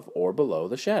above or below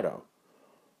the shadow.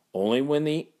 Only when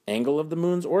the angle of the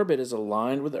moon's orbit is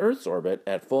aligned with Earth's orbit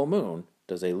at full moon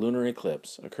does a lunar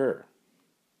eclipse occur.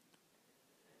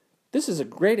 This is a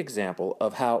great example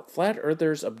of how flat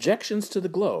earthers' objections to the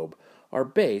globe are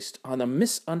based on a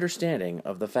misunderstanding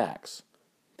of the facts.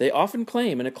 They often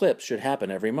claim an eclipse should happen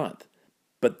every month,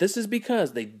 but this is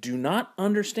because they do not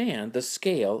understand the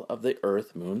scale of the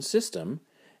Earth-Moon system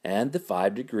and the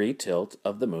 5-degree tilt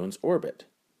of the moon's orbit.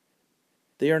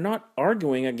 They are not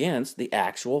arguing against the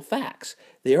actual facts.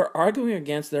 They are arguing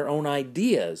against their own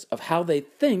ideas of how they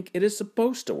think it is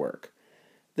supposed to work.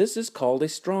 This is called a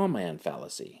straw man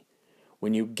fallacy.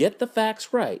 When you get the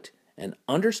facts right and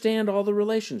understand all the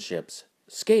relationships,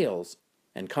 scales,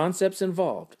 and concepts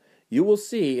involved, you will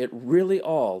see it really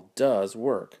all does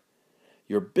work.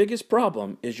 Your biggest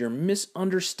problem is your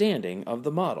misunderstanding of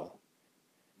the model.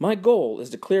 My goal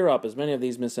is to clear up as many of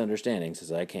these misunderstandings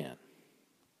as I can.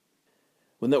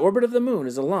 When the orbit of the moon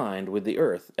is aligned with the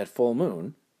Earth at full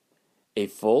moon, a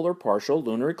full or partial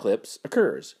lunar eclipse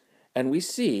occurs, and we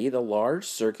see the large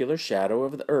circular shadow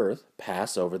of the Earth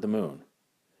pass over the moon.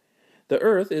 The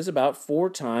Earth is about 4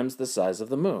 times the size of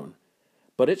the moon,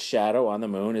 but its shadow on the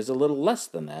moon is a little less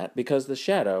than that because the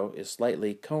shadow is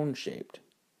slightly cone-shaped.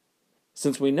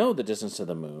 Since we know the distance to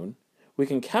the moon, we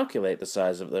can calculate the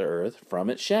size of the Earth from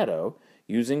its shadow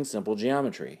using simple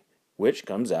geometry, which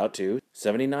comes out to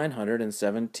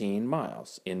 7,917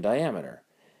 miles in diameter,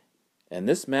 and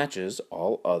this matches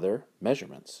all other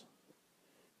measurements.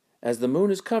 As the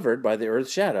moon is covered by the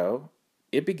Earth's shadow,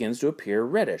 it begins to appear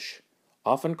reddish,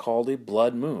 often called a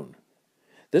blood moon.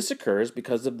 This occurs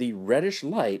because of the reddish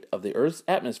light of the Earth's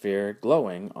atmosphere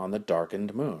glowing on the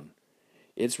darkened moon.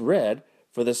 It's red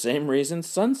for the same reason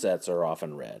sunsets are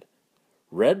often red.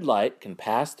 Red light can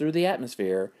pass through the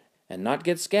atmosphere and not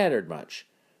get scattered much,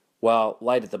 while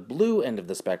light at the blue end of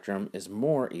the spectrum is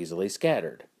more easily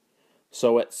scattered.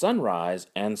 So at sunrise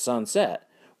and sunset,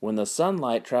 when the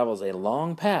sunlight travels a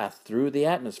long path through the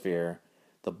atmosphere,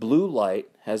 the blue light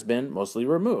has been mostly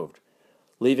removed,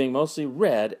 leaving mostly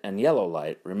red and yellow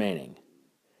light remaining.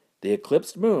 The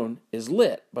eclipsed moon is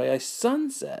lit by a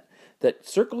sunset that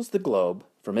circles the globe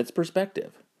from its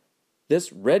perspective.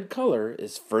 This red color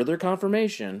is further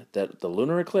confirmation that the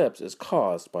lunar eclipse is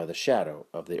caused by the shadow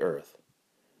of the Earth.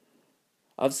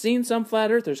 I've seen some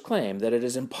flat earthers claim that it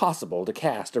is impossible to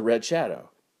cast a red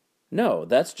shadow. No,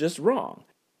 that's just wrong.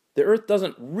 The Earth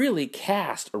doesn't really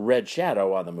cast a red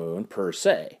shadow on the moon per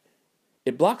se.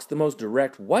 It blocks the most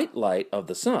direct white light of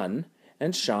the sun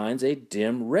and shines a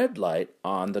dim red light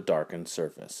on the darkened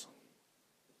surface.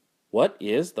 What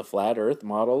is the flat Earth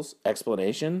model's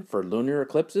explanation for lunar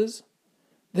eclipses?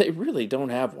 They really don't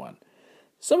have one.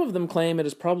 Some of them claim it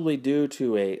is probably due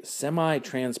to a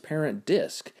semi-transparent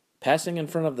disk passing in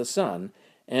front of the sun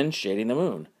and shading the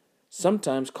moon,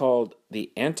 sometimes called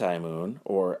the anti-moon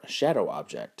or shadow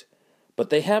object. But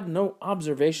they have no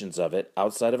observations of it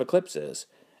outside of eclipses,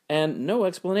 and no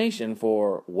explanation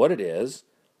for what it is,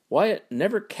 why it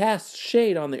never casts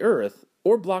shade on the Earth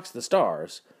or blocks the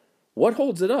stars, what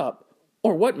holds it up,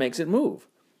 or what makes it move.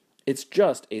 It's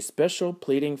just a special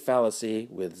pleading fallacy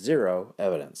with zero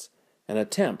evidence, an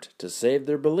attempt to save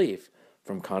their belief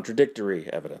from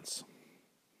contradictory evidence.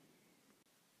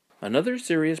 Another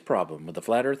serious problem with the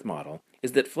flat Earth model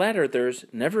is that flat earthers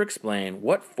never explain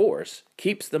what force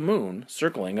keeps the moon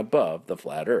circling above the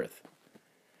flat Earth.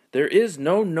 There is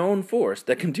no known force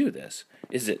that can do this.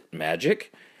 Is it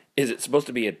magic? Is it supposed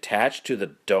to be attached to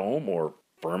the dome or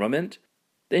firmament?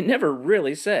 They never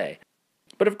really say.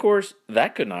 But of course,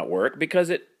 that could not work because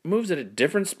it moves at a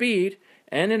different speed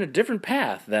and in a different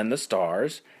path than the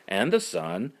stars and the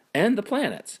sun and the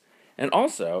planets. And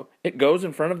also, it goes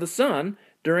in front of the sun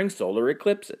during solar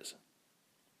eclipses.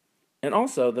 And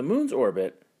also, the moon's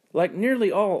orbit, like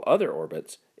nearly all other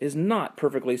orbits, is not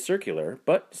perfectly circular,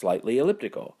 but slightly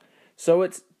elliptical. So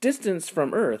its distance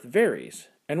from Earth varies,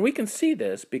 and we can see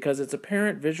this because its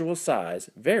apparent visual size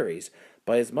varies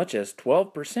by as much as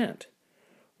 12%.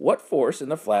 What force in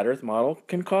the flat Earth model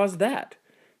can cause that?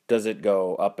 Does it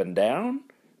go up and down?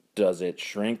 Does it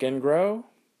shrink and grow?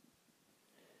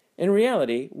 In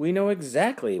reality, we know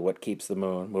exactly what keeps the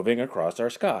moon moving across our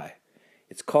sky.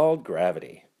 It's called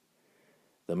gravity.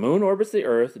 The moon orbits the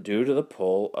Earth due to the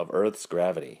pull of Earth's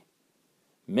gravity.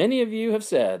 Many of you have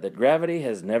said that gravity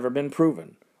has never been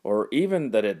proven, or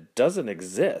even that it doesn't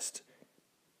exist.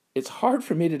 It's hard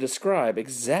for me to describe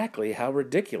exactly how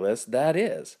ridiculous that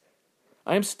is.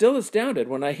 I am still astounded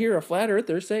when I hear a flat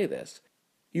earther say this.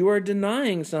 You are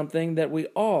denying something that we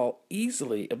all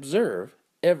easily observe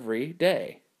every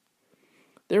day.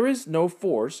 There is no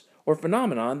force or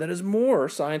phenomenon that is more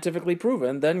scientifically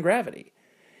proven than gravity.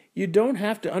 You don't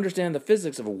have to understand the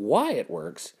physics of why it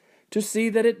works to see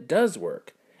that it does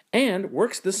work, and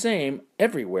works the same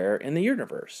everywhere in the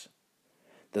universe.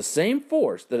 The same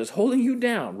force that is holding you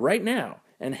down right now,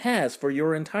 and has for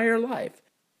your entire life,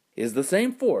 is the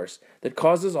same force that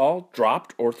causes all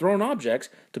dropped or thrown objects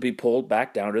to be pulled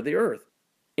back down to the Earth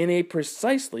in a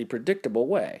precisely predictable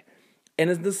way, and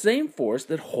is the same force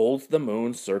that holds the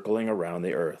moon circling around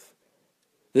the Earth.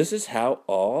 This is how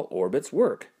all orbits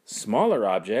work. Smaller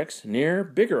objects near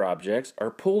bigger objects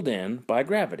are pulled in by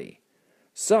gravity.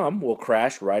 Some will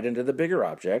crash right into the bigger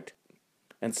object,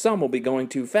 and some will be going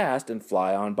too fast and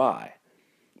fly on by.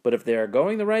 But if they are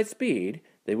going the right speed,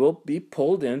 they will be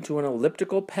pulled into an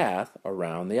elliptical path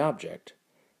around the object.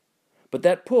 But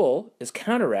that pull is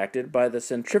counteracted by the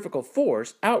centrifugal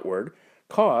force outward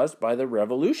caused by the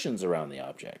revolutions around the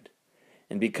object.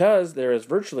 And because there is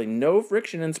virtually no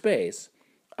friction in space,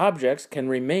 objects can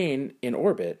remain in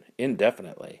orbit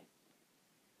indefinitely.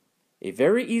 A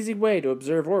very easy way to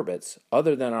observe orbits,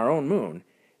 other than our own moon,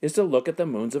 is to look at the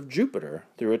moons of Jupiter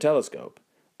through a telescope.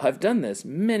 I've done this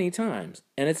many times,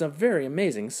 and it's a very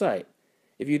amazing sight.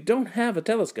 If you don't have a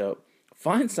telescope,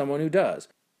 find someone who does.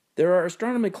 There are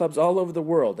astronomy clubs all over the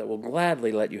world that will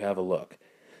gladly let you have a look.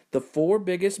 The 4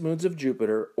 biggest moons of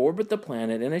Jupiter orbit the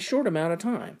planet in a short amount of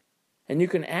time, and you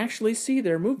can actually see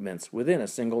their movements within a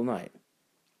single night.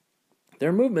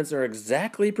 Their movements are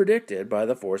exactly predicted by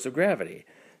the force of gravity,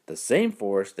 the same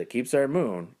force that keeps our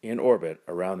moon in orbit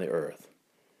around the Earth.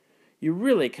 You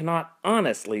really cannot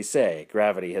honestly say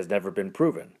gravity has never been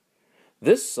proven.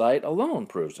 This sight alone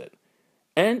proves it,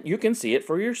 and you can see it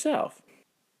for yourself.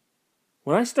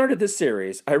 When I started this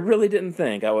series, I really didn't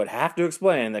think I would have to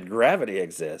explain that gravity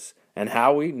exists and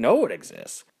how we know it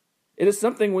exists. It is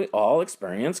something we all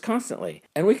experience constantly,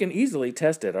 and we can easily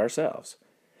test it ourselves.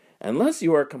 Unless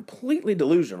you are completely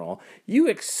delusional, you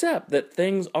accept that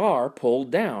things are pulled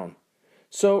down.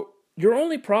 So your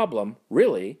only problem,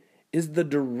 really, is the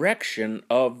direction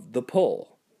of the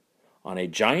pull. On a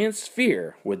giant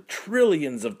sphere with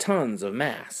trillions of tons of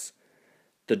mass,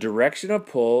 The direction of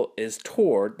pull is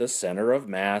toward the center of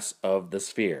mass of the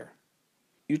sphere.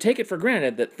 You take it for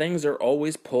granted that things are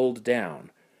always pulled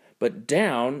down, but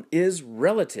down is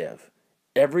relative.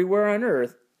 Everywhere on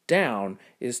Earth, down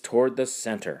is toward the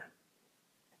center.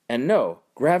 And no,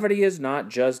 gravity is not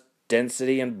just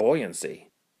density and buoyancy.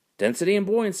 Density and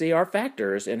buoyancy are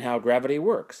factors in how gravity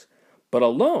works, but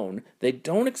alone they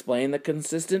don't explain the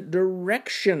consistent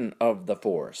direction of the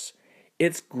force.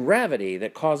 It's gravity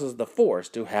that causes the force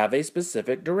to have a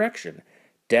specific direction,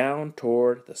 down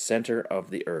toward the center of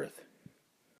the Earth.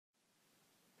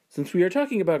 Since we are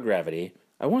talking about gravity,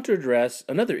 I want to address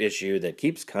another issue that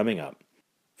keeps coming up.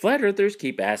 Flat Earthers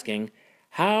keep asking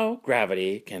how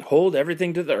gravity can hold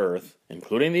everything to the Earth,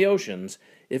 including the oceans,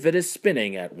 if it is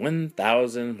spinning at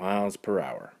 1,000 miles per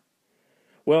hour.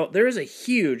 Well, there is a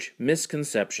huge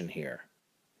misconception here.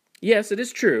 Yes, it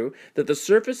is true that the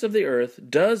surface of the Earth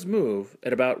does move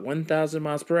at about 1,000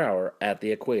 miles per hour at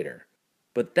the equator,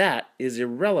 but that is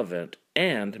irrelevant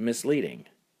and misleading.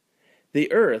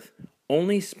 The Earth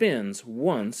only spins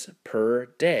once per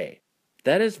day.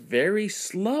 That is very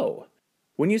slow.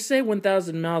 When you say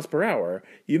 1,000 miles per hour,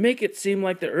 you make it seem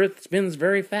like the Earth spins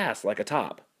very fast, like a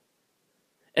top.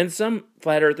 And some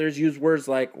flat earthers use words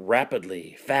like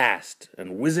rapidly, fast,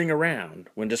 and whizzing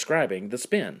around when describing the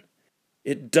spin.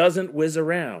 It doesn't whiz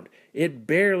around. It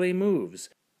barely moves.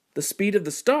 The speed of the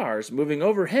stars moving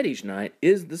overhead each night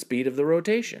is the speed of the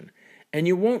rotation, and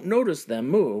you won't notice them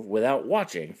move without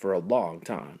watching for a long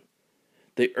time.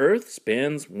 The Earth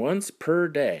spins once per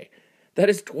day. That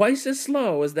is twice as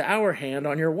slow as the hour hand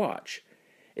on your watch.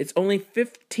 It's only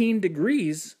 15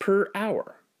 degrees per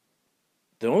hour.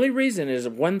 The only reason it is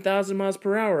 1,000 miles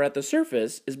per hour at the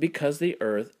surface is because the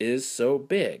Earth is so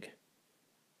big.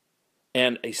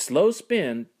 And a slow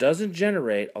spin doesn't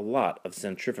generate a lot of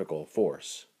centrifugal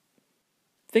force.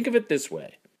 Think of it this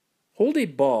way. Hold a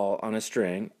ball on a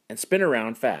string and spin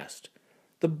around fast.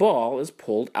 The ball is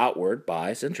pulled outward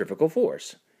by centrifugal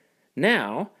force.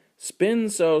 Now, spin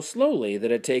so slowly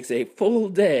that it takes a full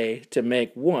day to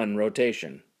make one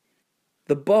rotation.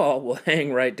 The ball will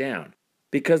hang right down.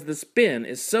 Because the spin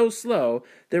is so slow,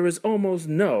 there is almost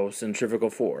no centrifugal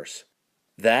force.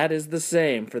 That is the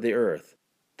same for the Earth.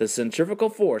 The centrifugal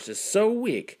force is so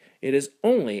weak, it is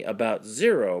only about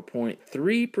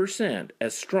 0.3%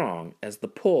 as strong as the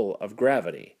pull of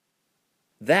gravity.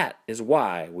 That is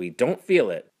why we don't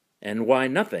feel it, and why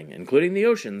nothing, including the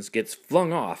oceans, gets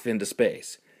flung off into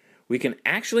space. We can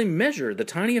actually measure the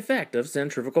tiny effect of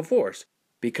centrifugal force,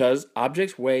 because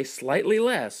objects weigh slightly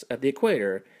less at the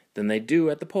equator than they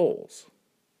do at the poles.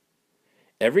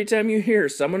 Every time you hear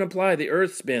someone imply the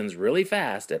Earth spins really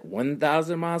fast at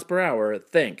 1,000 miles per hour,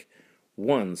 think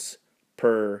once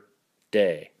per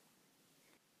day.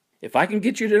 If I can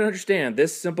get you to understand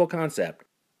this simple concept,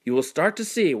 you will start to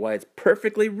see why it's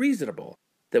perfectly reasonable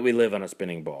that we live on a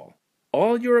spinning ball.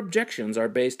 All your objections are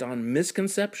based on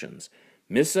misconceptions,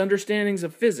 misunderstandings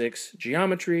of physics,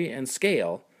 geometry, and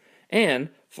scale, and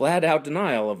flat-out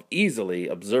denial of easily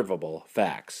observable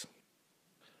facts.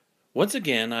 Once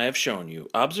again, I have shown you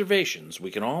observations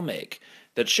we can all make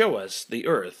that show us the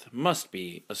Earth must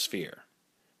be a sphere.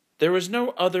 There is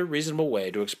no other reasonable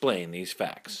way to explain these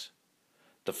facts.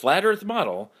 The flat Earth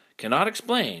model cannot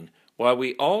explain why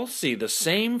we all see the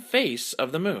same face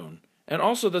of the moon and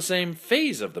also the same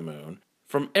phase of the moon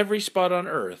from every spot on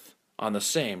Earth on the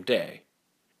same day.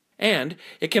 And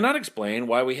it cannot explain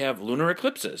why we have lunar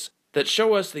eclipses that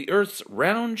show us the Earth's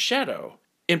round shadow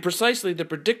in precisely the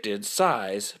predicted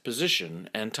size, position,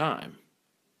 and time.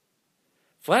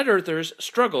 Flat Earthers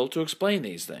struggle to explain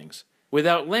these things with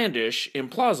outlandish,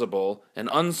 implausible, and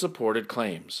unsupported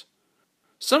claims.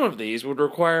 Some of these would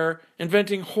require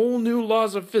inventing whole new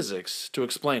laws of physics to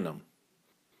explain them.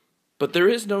 But there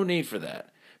is no need for that,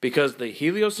 because the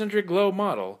heliocentric globe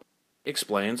model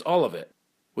explains all of it,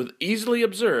 with easily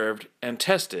observed and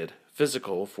tested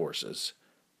physical forces.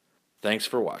 Thanks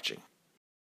for watching.